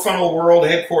in the BookFunnel World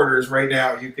headquarters right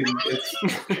now.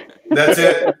 That's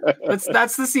it.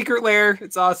 That's the secret lair.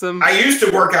 It's awesome. I used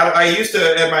to work out. I used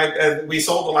to we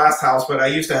sold the last house, but I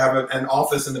used to have an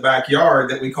office in the backyard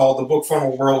that we called the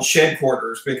BookFunnel World Shed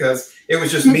Quarters, because it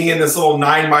was just me in this little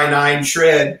 9x9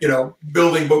 shred,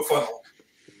 building BookFunnel.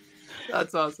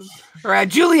 That's awesome. All right,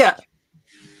 Julia,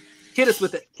 hit us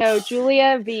with it. So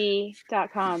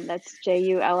juliav.com. That's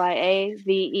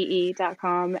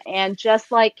JuliaVee.com. And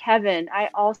just like Kevin, I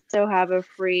also have a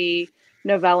free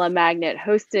novella magnet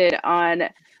hosted on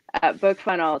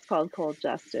BookFunnel. It's called Cold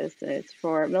Justice, and it's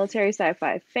for military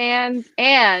sci-fi fans.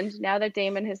 And now that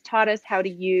Damon has taught us how to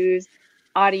use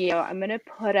audio, I'm going to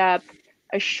put up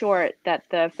a short that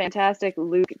the fantastic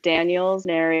Luke Daniels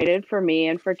narrated for me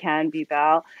and for Ken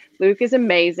Bebel. Luke is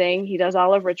amazing. He does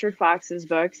all of Richard Fox's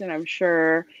books, and I'm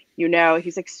sure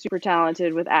he's like super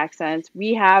talented with accents.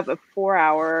 We have a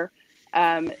 4-hour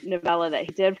novella that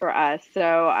he did for us,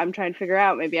 so I'm trying to figure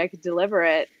out, maybe I could deliver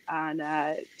it on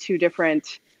 2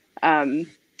 different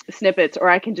snippets, or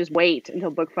I can just wait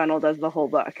until BookFunnel does the whole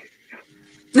book.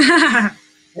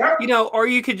 Or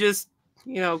you could just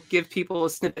give people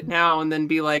a snippet now and then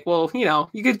be like, well,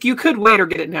 you could wait or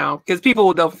get it now, because people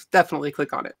will definitely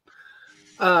click on it.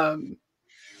 I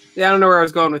don't know where I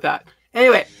was going with that.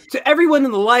 Anyway, to everyone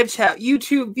in the live chat,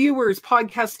 YouTube viewers,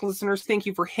 podcast listeners, thank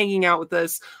you for hanging out with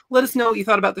us. Let us know what you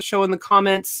thought about the show in the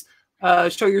comments.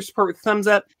 Show your support with a thumbs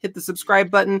up, hit the subscribe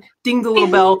button, ding the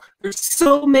little bell. There's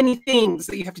so many things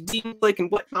that you have to click and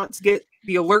whatnot to get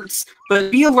the alerts, but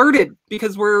be alerted,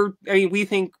 because we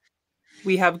think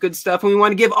we have good stuff, and we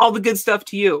want to give all the good stuff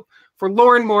to you. For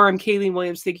Lauren Moore, I'm Kayleen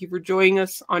Williams. Thank you for joining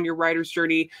us on your writer's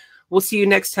journey. We'll see you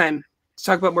next time to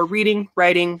talk about more reading,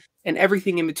 writing, and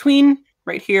everything in between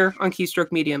right here on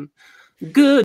Keystroke Medium. Good.